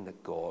 believing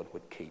that God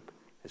would keep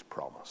his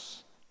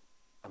promise.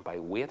 And by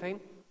waiting,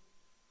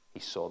 he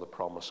saw the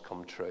promise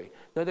come true.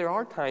 Now, there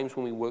are times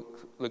when we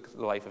look at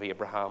the life of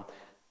Abraham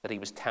that he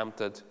was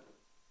tempted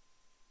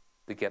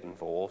to get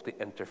involved,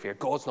 to interfere.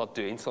 God's not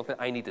doing something,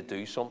 I need to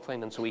do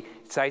something. And so he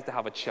decides to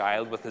have a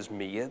child with his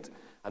maid,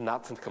 and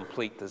that's a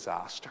complete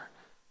disaster.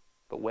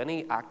 But when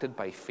he acted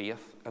by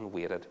faith and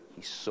waited,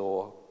 he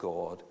saw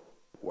God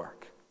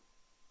work.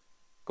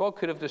 God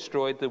could have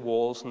destroyed the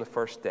walls on the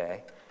first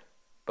day,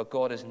 but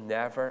God is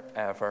never,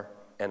 ever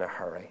in a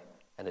hurry,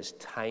 and his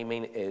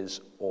timing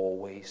is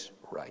always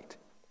right.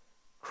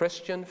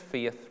 Christian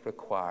faith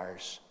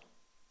requires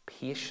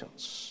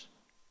patience.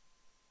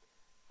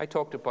 I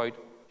talked about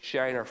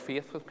sharing our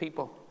faith with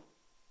people.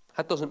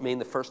 That doesn't mean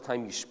the first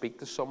time you speak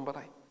to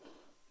somebody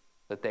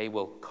that they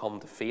will come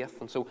to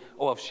faith. And so,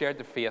 I've shared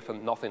the faith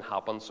and nothing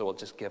happened, so I'll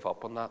just give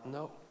up on that.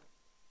 No.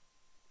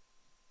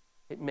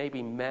 It may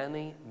be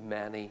many,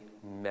 many,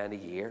 many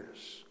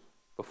years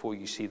before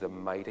you see the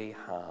mighty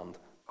hand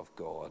of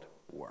God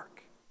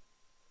work.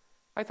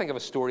 I think of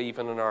a story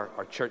even in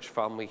our church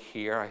family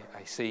here.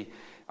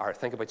 I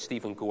think about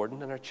Stephen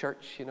Gordon in our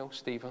church. You know,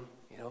 Stephen,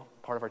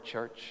 part of our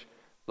church,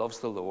 loves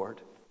the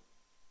Lord.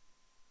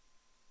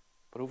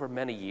 But over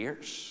many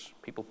years,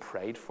 people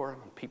prayed for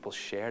him and people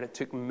shared. It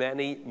took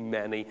many,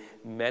 many,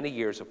 many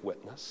years of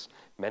witness,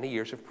 many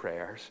years of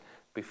prayers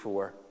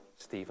before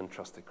Stephen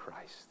trusted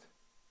Christ.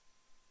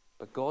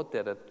 But God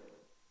did it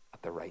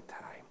at the right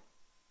time.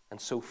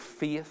 And so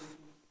faith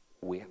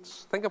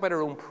waits. Think about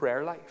our own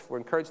prayer life. We're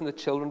encouraging the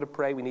children to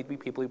pray. We need to be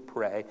people who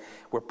pray.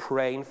 We're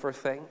praying for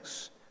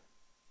things.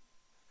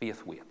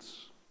 Faith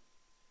waits,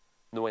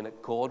 knowing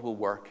that God will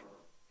work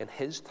in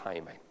his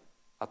timing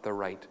at the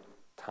right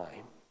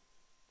time.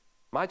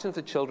 Imagine if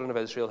the children of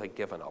Israel had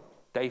given up.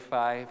 Day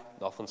 5,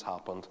 nothing's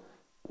happened,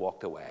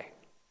 walked away.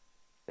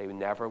 They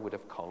never would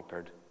have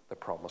conquered the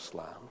promised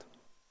land.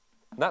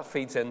 And that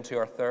feeds into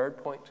our third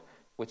point,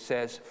 which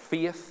says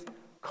faith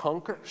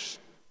conquers.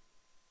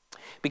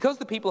 Because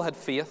the people had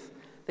faith,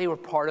 they were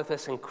part of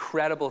this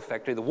incredible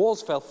victory. The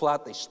walls fell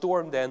flat, they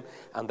stormed in,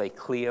 and they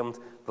claimed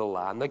the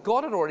land. Now,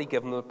 God had already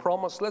given them the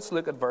promise. Let's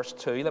look at verse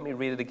 2. Let me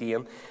read it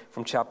again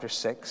from chapter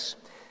 6.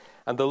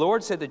 And the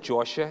Lord said to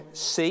Joshua,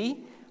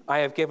 "See, I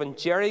have given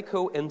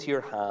Jericho into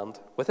your hand,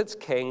 with its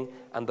king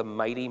and the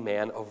mighty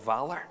men of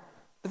valor."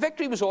 The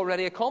victory was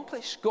already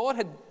accomplished. God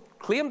had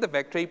claimed the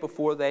victory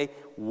before they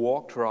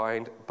walked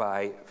round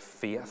by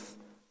faith.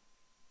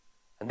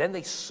 And then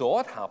they saw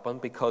it happen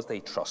because they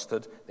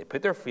trusted, they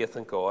put their faith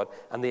in God,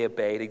 and they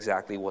obeyed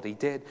exactly what he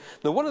did.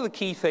 Now, one of the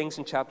key things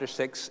in chapter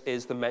 6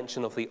 is the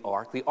mention of the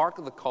Ark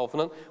of the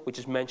Covenant, which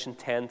is mentioned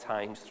 10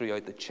 times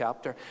throughout the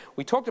chapter.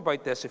 We talked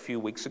about this a few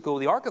weeks ago.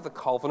 The Ark of the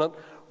Covenant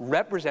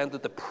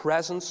represented the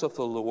presence of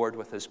the Lord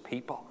with his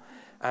people.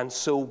 And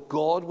so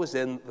God was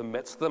in the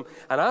midst of them.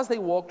 And as they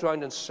walked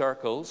around in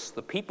circles,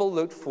 the people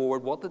looked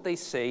forward. What did they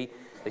see?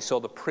 They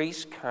saw the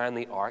priest carrying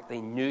the ark.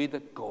 They knew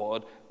that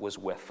God was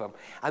with them.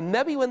 And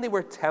maybe when they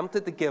were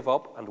tempted to give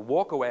up and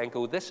walk away and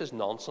go, "This is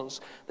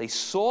nonsense," they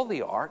saw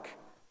the ark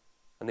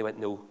and they went,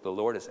 "No, the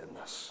Lord is in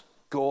this.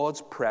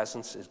 God's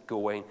presence is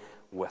going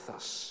with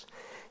us."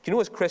 Do you know,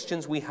 as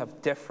Christians, we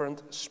have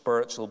different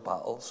spiritual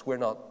battles. We're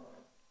not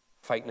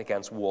fighting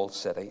against walled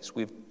cities.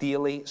 We have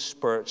daily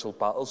spiritual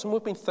battles, and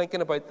we've been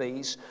thinking about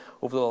these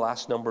over the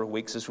last number of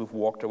weeks as we've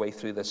walked our way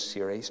through this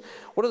series.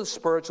 What are the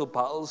spiritual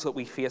battles that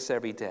we face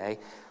every day?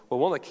 Well,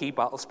 one of the key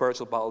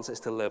spiritual battles is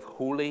to live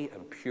holy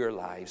and pure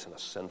lives in a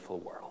sinful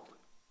world.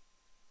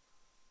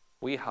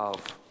 We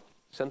have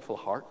sinful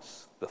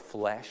hearts, the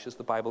flesh, as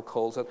the Bible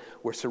calls it.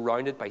 We're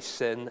surrounded by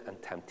sin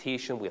and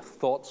temptation. We have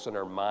thoughts in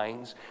our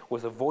minds. We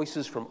have the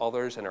voices from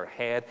others in our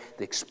head,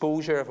 the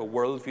exposure of a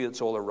worldview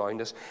that's all around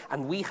us.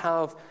 And we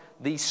have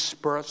these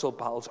spiritual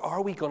battles.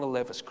 Are we going to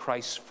live as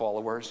Christ's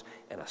followers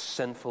in a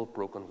sinful,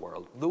 broken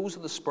world? Those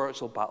are the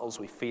spiritual battles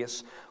we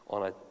face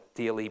on a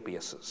daily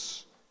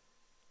basis.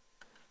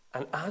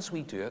 And as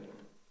we do it,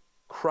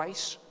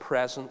 Christ's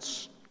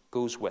presence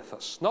goes with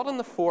us. Not in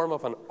the form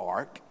of an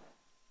ark,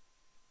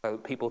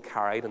 people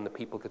carried and the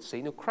people could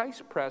see. No,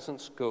 Christ's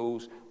presence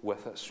goes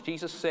with us.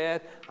 Jesus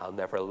said, "I'll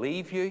never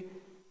leave you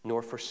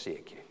nor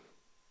forsake you."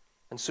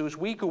 And so as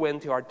we go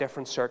into our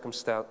different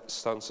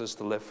circumstances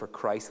to live for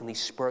Christ, and these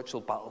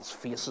spiritual battles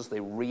face us, they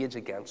rage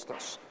against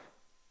us,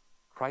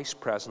 Christ's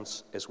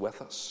presence is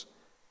with us.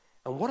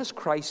 And what does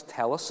Christ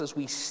tell us as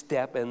we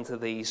step into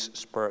these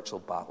spiritual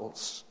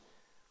battles?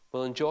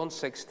 Well, in John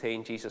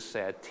 16, Jesus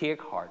said,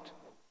 "Take heart,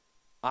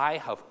 I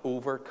have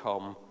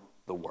overcome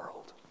the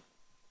world."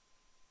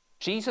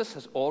 Jesus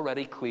has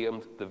already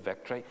claimed the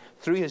victory.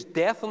 Through his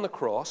death on the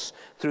cross,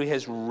 through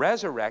his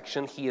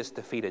resurrection, he has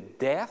defeated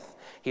death,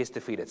 he has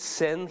defeated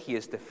sin, he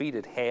has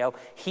defeated hell.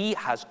 He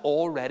has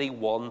already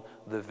won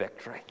the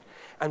victory.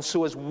 And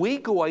so as we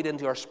go out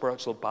into our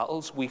spiritual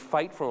battles, we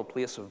fight from a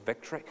place of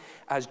victory.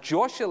 As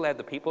Joshua led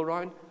the people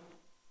around,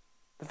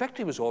 the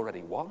victory was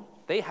already won.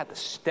 They had to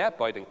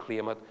step out and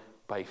claim it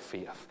by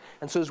faith.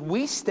 And so as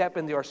we step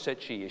into our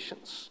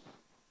situations,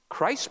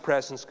 Christ's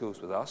presence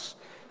goes with us,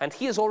 and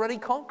he has already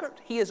conquered.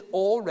 He has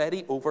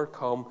already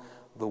overcome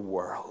the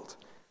world.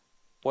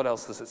 What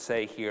else does it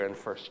say here in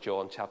 1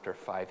 John chapter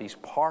 5? These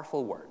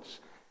powerful words.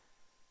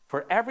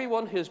 "For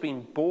everyone who has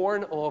been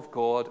born of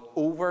God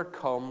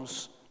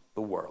overcomes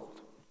the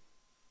world."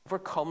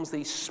 Overcomes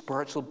these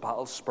spiritual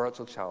battles,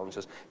 spiritual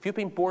challenges. If you've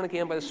been born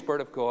again by the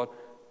Spirit of God,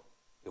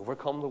 you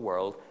overcome the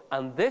world.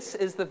 And this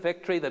is the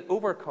victory that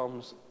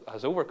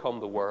has overcome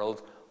the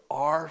world.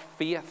 Our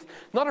faith.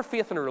 Not our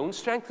faith in our own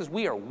strength, because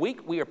we are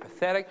weak, we are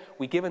pathetic,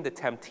 we give in to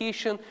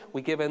temptation,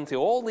 we give in to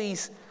all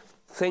these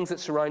things that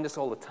surround us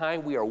all the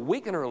time. We are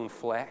weak in our own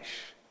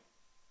flesh.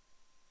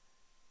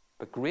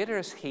 But greater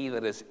is he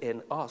that is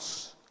in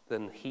us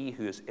than he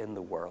who is in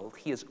the world.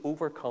 He has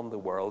overcome the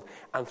world,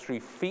 and through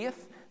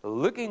faith,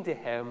 looking to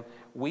him,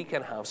 we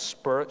can have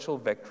spiritual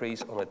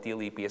victories on a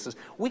daily basis.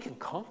 We can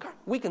conquer.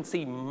 We can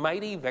see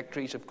mighty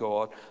victories of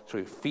God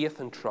through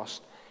faith and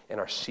trust in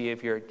our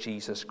Savior,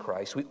 Jesus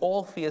Christ. We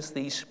all face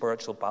these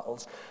spiritual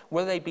battles,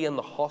 whether they be in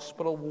the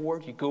hospital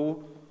ward. You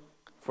go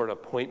for an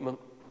appointment,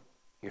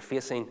 you're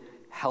facing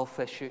health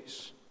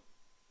issues,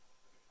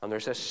 and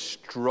there's this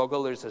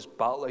struggle, there's this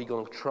battle. Are you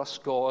going to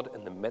trust God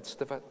in the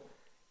midst of it?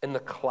 In the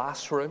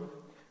classroom,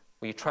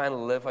 where you try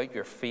and live out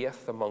your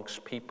faith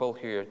amongst people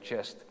who are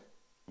just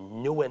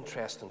no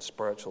interest in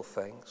spiritual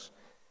things.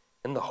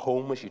 In the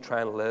home, as you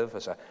try and live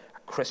as a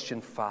Christian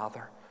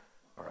father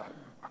or a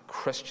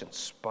Christian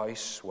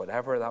spouse,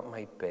 whatever that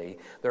might be.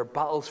 There are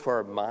battles for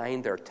our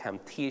mind, there are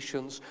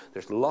temptations,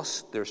 there's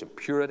lust, there's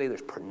impurity,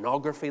 there's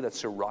pornography that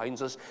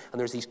surrounds us, and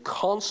there's these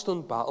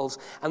constant battles,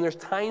 and there's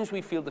times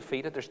we feel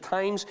defeated, there's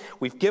times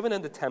we've given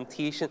into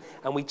temptation,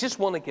 and we just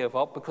want to give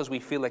up because we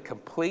feel like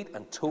complete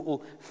and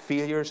total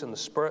failures in the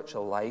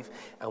spiritual life,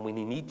 and we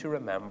need to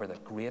remember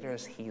that greater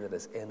is he that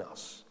is in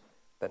us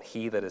than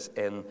he that is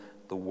in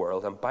the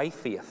world. And by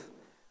faith,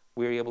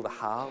 we're able to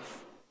have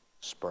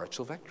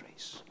spiritual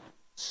victories.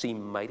 See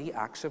mighty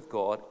acts of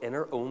God in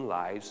our own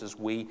lives as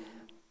we,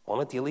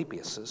 on a daily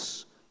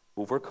basis,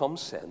 overcome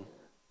sin,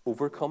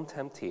 overcome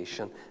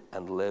temptation,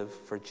 and live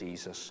for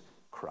Jesus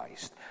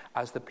Christ.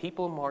 As the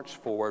people marched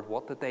forward,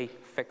 what did they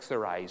fix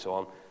their eyes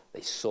on?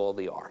 They saw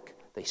the ark.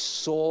 They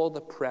saw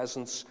the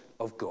presence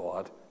of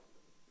God,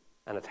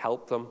 and it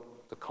helped them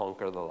to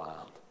conquer the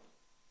land.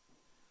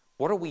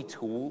 What are we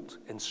told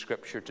in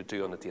Scripture to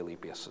do on a daily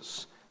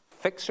basis?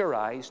 Fix our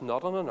eyes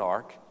not on an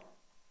ark,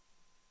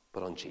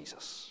 but on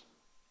Jesus.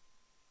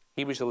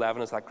 Hebrews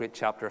 11 is that great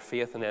chapter of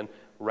faith, and then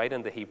right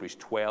into Hebrews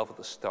 12 at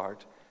the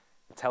start,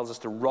 it tells us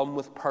to run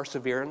with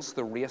perseverance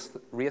the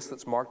race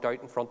that's marked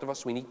out in front of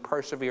us. We need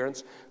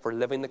perseverance for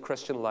living the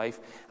Christian life.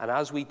 And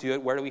as we do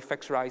it, where do we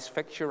fix our eyes?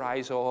 Fix your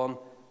eyes on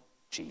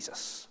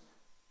Jesus,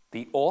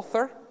 the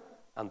author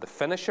and the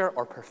finisher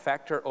or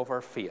perfecter of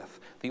our faith.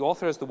 The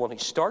author is the one who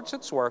starts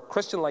it, so our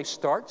Christian life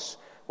starts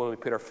when we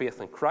put our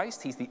faith in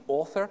Christ. He's the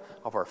author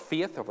of our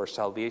faith, of our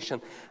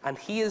salvation, and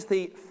he is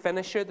the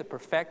finisher, the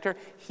perfecter.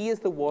 He is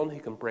the one who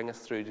can bring us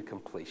through to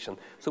completion,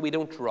 so we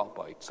don't drop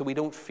out, so we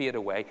don't fade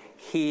away.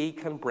 He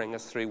can bring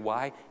us through.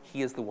 Why?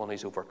 He is the one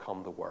who's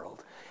overcome the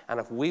world. And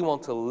if we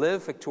want to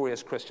live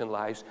victorious Christian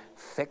lives,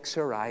 fix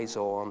our eyes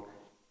on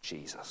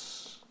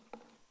Jesus,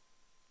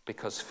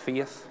 because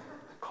faith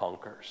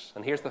conquers.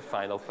 And here's the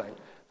final thing.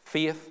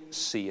 Faith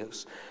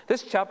saves.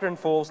 This chapter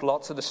involves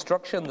lots of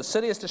destruction. The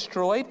city is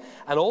destroyed,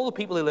 and all the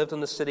people who lived in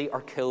the city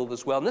are killed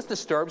as well. And this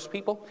disturbs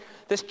people.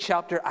 This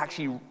chapter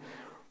actually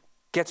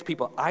gets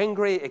people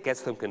angry. It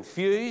gets them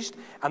confused,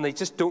 and they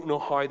just don't know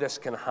how this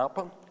can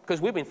happen.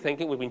 Because we've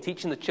been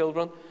teaching the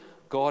children,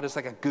 God is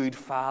like a good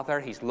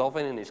father. He's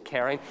loving and he's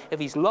caring. If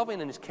he's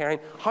loving and he's caring,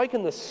 how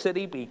can the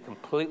city be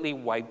completely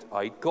wiped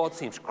out? God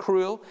seems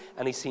cruel,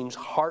 and he seems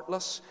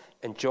heartless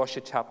in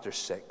Joshua chapter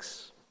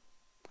 6.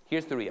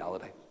 Here's the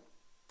reality.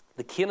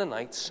 The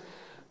Canaanites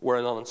were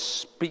an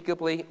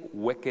unspeakably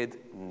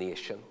wicked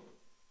nation.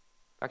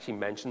 It actually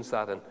mentions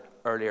that in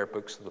earlier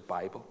books of the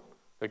Bible.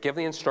 They're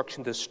given the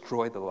instruction to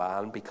destroy the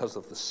land because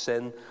of the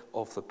sin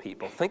of the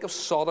people. Think of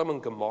Sodom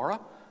and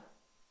Gomorrah.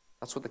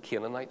 That's what the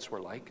Canaanites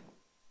were like.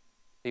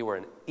 They were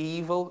an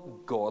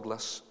evil,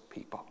 godless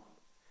people.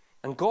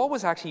 And God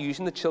was actually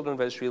using the children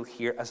of Israel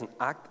here as an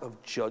act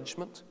of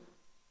judgment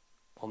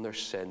on their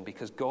sin,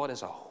 because God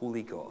is a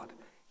holy God.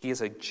 He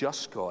is a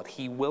just God.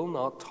 He will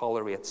not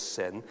tolerate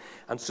sin.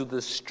 And so the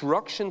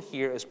destruction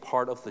here is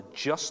part of the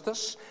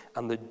justice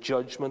and the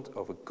judgment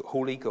of a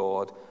holy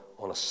God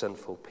on a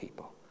sinful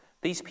people.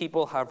 These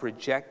people have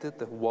rejected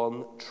the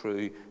one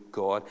true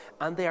God,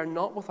 and they are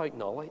not without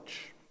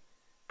knowledge,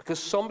 because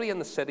somebody in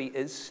the city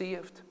is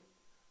saved.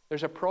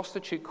 There's a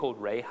prostitute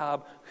called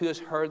Rahab who has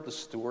heard the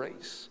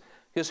stories.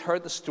 He has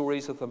heard the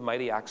stories of the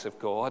mighty acts of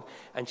God,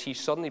 and she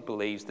suddenly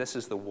believes this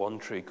is the one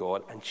true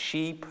God, and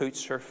she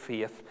puts her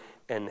faith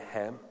in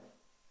him.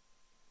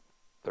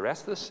 The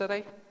rest of the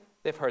city,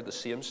 they've heard the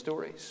same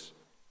stories,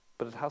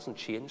 but it hasn't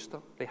changed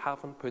them. They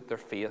haven't put their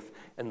faith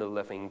in the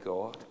living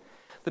God.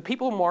 The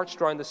people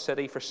marched around the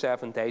city for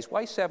 7 days.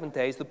 Why 7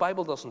 days? The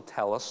Bible doesn't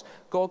tell us.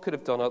 God could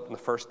have done it on the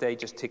first day,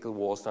 just take the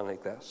walls down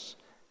like this.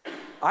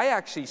 I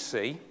actually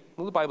see,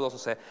 well, the Bible doesn't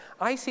say,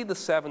 I see the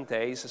 7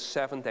 days as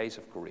 7 days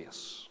of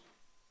grace.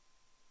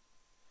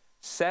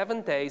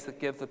 7 days that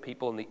give the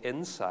people on the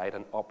inside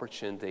an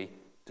opportunity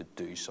to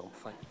do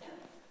something.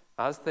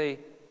 As the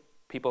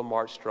people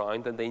marched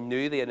around and they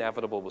knew the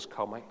inevitable was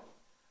coming,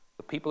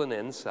 the people on the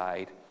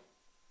inside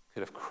could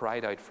have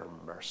cried out for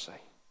mercy.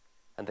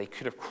 And they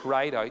could have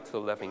cried out to the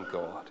living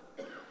God.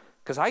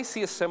 Because I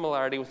see a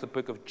similarity with the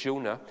book of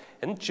Jonah.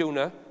 In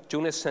Jonah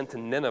is sent to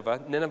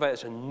Nineveh. Nineveh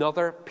is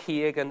another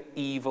pagan,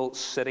 evil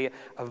city,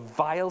 a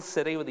vile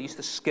city where they used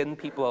to skin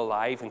people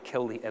alive and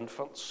kill the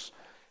infants.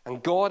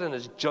 And God, in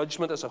his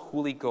judgment as a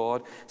holy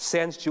God,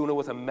 sends Jonah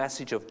with a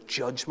message of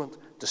judgment,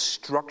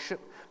 destruction.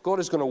 God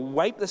is going to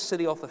wipe the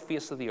city off the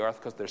face of the earth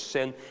because there's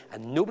sin,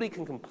 and nobody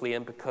can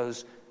complain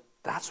because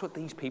that's what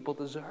these people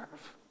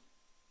deserve.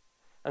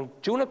 And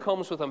Jonah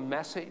comes with a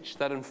message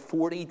that in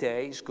 40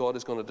 days God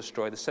is going to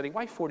destroy the city.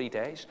 Why 40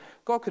 days?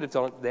 God could have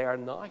done it there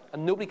and now,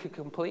 and nobody could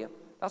complain.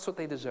 That's what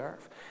they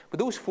deserve. But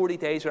those 40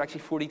 days are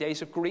actually 40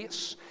 days of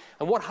grace.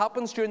 And what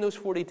happens during those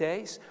 40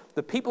 days?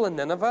 The people in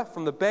Nineveh,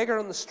 from the beggar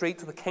on the street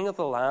to the king of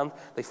the land,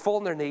 they fall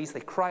on their knees, they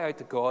cry out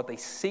to God, they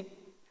seek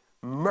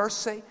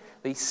mercy,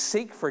 they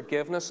seek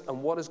forgiveness.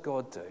 And what does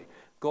God do?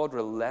 God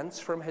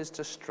relents from his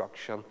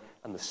destruction,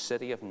 and the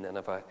city of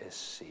Nineveh is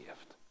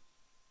saved.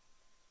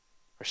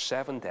 For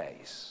 7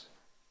 days,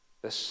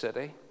 this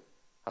city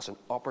has an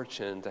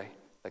opportunity,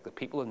 like the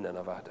people of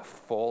Nineveh, to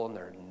fall on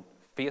their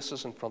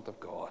faces in front of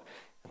God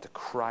and to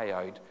cry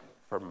out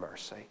for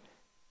mercy.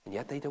 And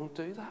yet they don't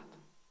do that.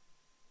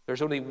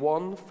 There's only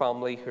one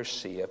family who's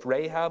saved.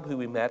 Rahab, who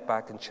we met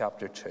back in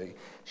chapter 2.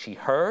 She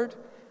heard,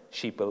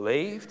 she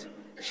believed,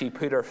 she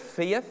put her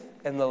faith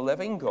in the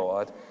living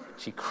God,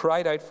 she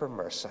cried out for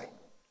mercy.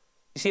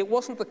 You see, it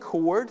wasn't the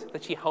cord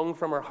that she hung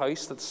from her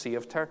house that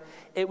saved her.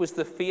 It was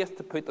the faith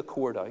to put the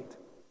cord out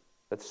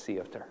that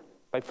saved her.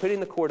 By putting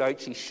the cord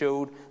out, she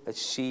showed that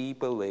she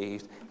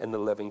believed in the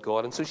living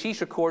God. And so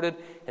she's recorded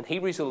in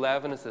Hebrews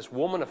 11 as this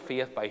woman of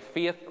faith. By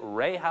faith,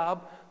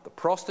 Rahab, the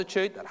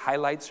prostitute, that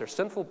highlights her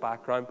sinful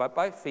background, but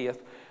by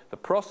faith, the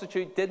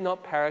prostitute did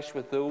not perish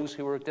with those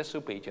who were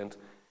disobedient,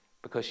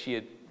 because she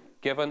had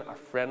given a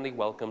friendly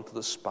welcome to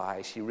the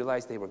spies. She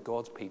realized they were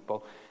God's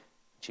people.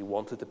 She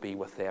wanted to be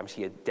with them.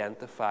 She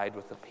identified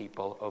with the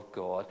people of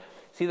God.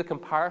 See the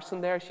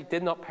comparison there? She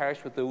did not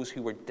perish with those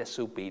who were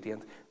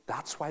disobedient.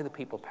 That's why the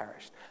people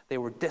perished. They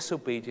were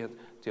disobedient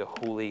to a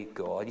holy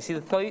God. You see,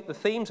 the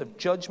themes of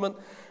judgment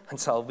and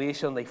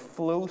salvation, they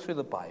flow through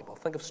the Bible.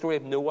 Think of the story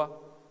of Noah.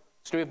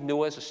 The story of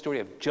Noah is a story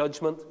of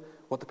judgment,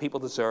 what the people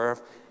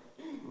deserve,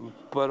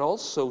 but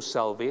also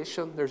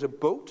salvation. There's a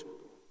boat.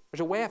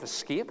 There's a way of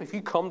escape. If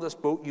you come to this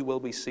boat, you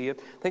will be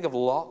saved. Think of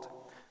Lot.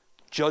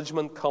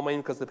 Judgment coming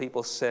because the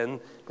people sin,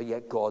 but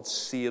yet God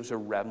saves a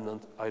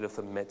remnant out of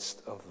the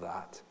midst of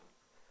that.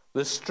 The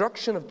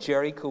destruction of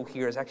Jericho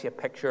here is actually a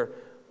picture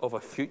of a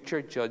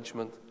future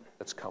judgment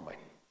that's coming.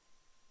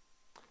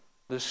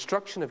 The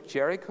destruction of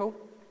Jericho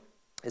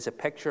is a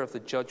picture of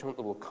the judgment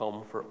that will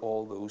come for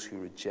all those who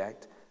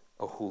reject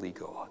a holy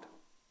God.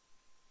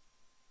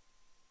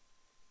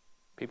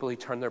 People who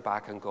turn their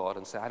back on God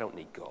and say, I don't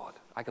need God.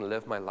 I can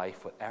live my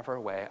life whatever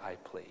way I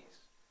please.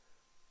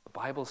 The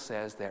Bible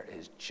says there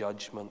is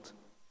judgment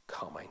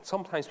coming.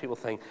 Sometimes people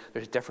think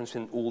there's a difference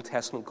between Old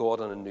Testament God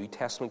and a New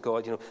Testament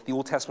God. You know, the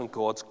Old Testament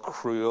God's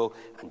cruel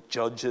and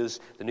judges.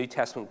 The New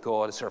Testament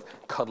God is sort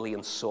of cuddly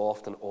and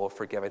soft and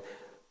all-forgiving.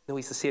 No,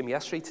 he's the same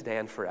yesterday, today,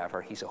 and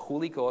forever. He's a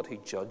holy God who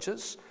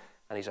judges,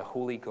 and he's a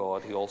holy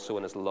God who also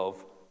in his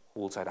love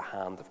holds out a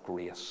hand of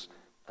grace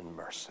and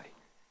mercy.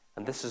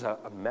 And this is a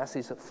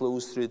message that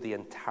flows through the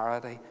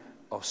entirety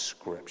of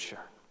Scripture.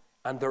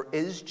 And there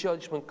is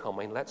judgment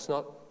coming. Let's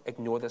not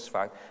ignore this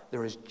fact.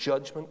 There is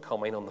judgment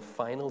coming on the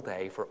final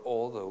day for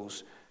all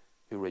those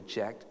who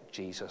reject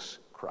Jesus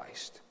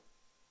Christ.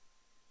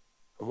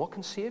 And what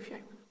can save you?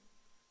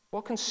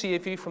 What can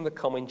save you from the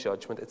coming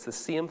judgment? It's the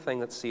same thing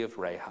that saved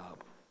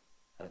Rahab,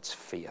 and it's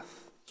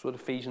faith. That's what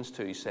Ephesians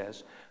 2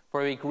 says.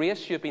 For by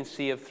grace you have been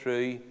saved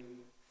through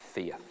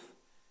faith.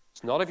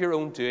 It's not of your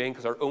own doing,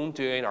 because our own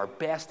doing, our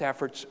best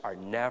efforts are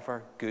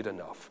never good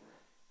enough.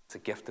 It's a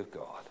gift of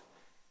God.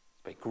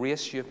 By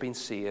grace you have been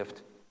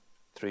saved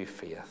through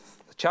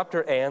faith. The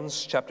chapter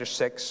ends, chapter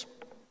 6,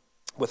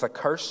 with a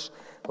curse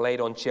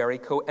laid on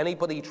Jericho.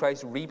 Anybody who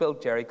tries to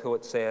rebuild Jericho,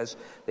 it says,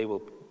 they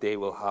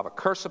will have a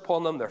curse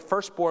upon them. Their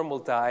firstborn will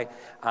die,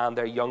 and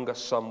their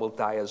youngest son will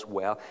die as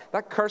well.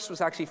 That curse was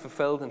actually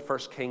fulfilled in 1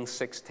 Kings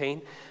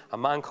 16. A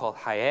man called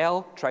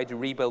Hiel tried to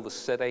rebuild the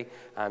city,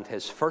 and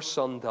his first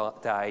son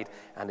died,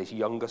 and his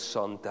youngest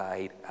son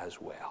died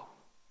as well.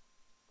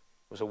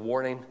 It was a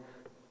warning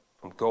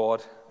from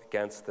God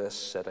against this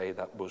city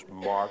that was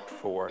marked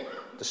for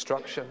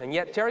destruction. And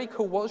yet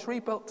Jericho was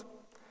rebuilt.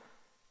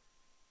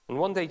 And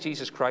one day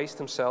Jesus Christ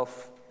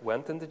himself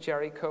went into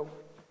Jericho.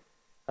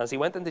 As he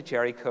went into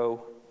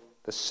Jericho,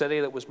 the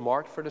city that was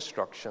marked for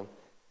destruction,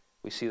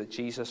 we see that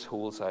Jesus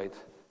holds out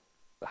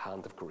the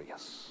hand of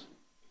grace.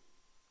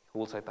 He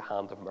holds out the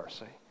hand of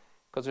mercy.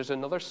 Because there's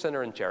another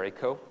sinner in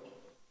Jericho,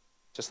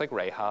 just like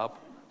Rahab.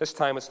 This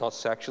time it's not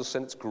sexual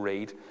sin, it's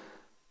greed.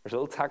 There's a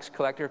little tax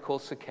collector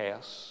called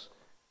Zacchaeus.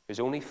 His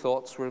only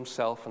thoughts were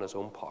himself and his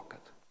own pocket.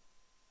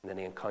 And then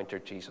he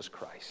encountered Jesus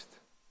Christ.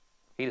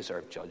 He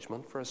deserved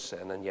judgment for his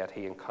sin, and yet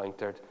he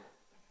encountered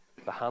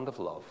the hand of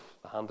love,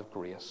 the hand of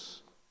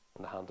grace,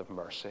 and the hand of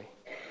mercy.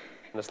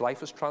 And his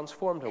life was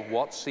transformed. And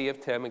what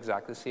saved him,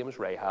 exactly the same as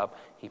Rahab,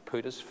 he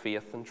put his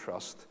faith and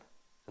trust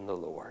in the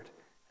Lord.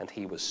 And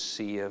he was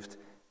saved,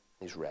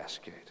 and he's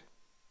rescued.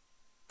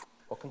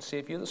 What can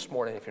save you this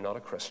morning if you're not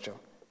a Christian?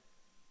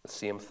 The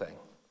same thing.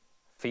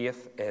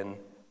 Faith in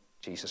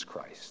Jesus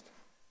Christ.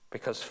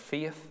 Because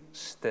faith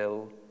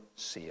still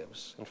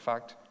saves. In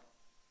fact,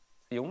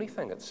 it's the only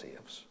thing that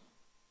saves.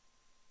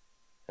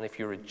 And if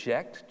you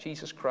reject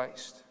Jesus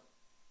Christ,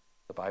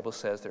 the Bible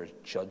says there's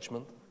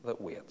judgment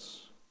that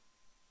waits.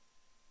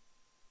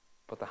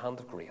 But the hand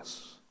of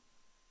grace,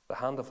 the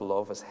hand of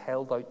love is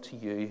held out to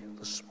you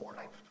this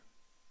morning.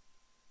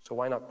 So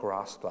why not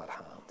grasp that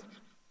hand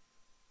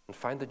and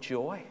find the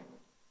joy,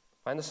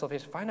 find the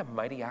salvation, find a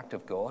mighty act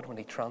of God when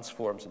he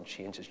transforms and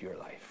changes your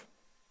life.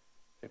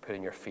 You're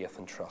putting your faith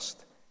and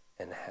trust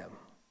in him.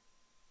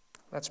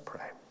 Let's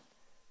pray.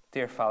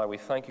 Dear Father, we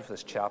thank you for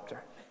this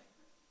chapter.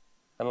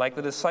 And like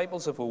the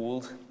disciples of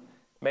old,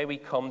 may we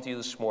come to you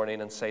this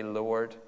morning and say, Lord,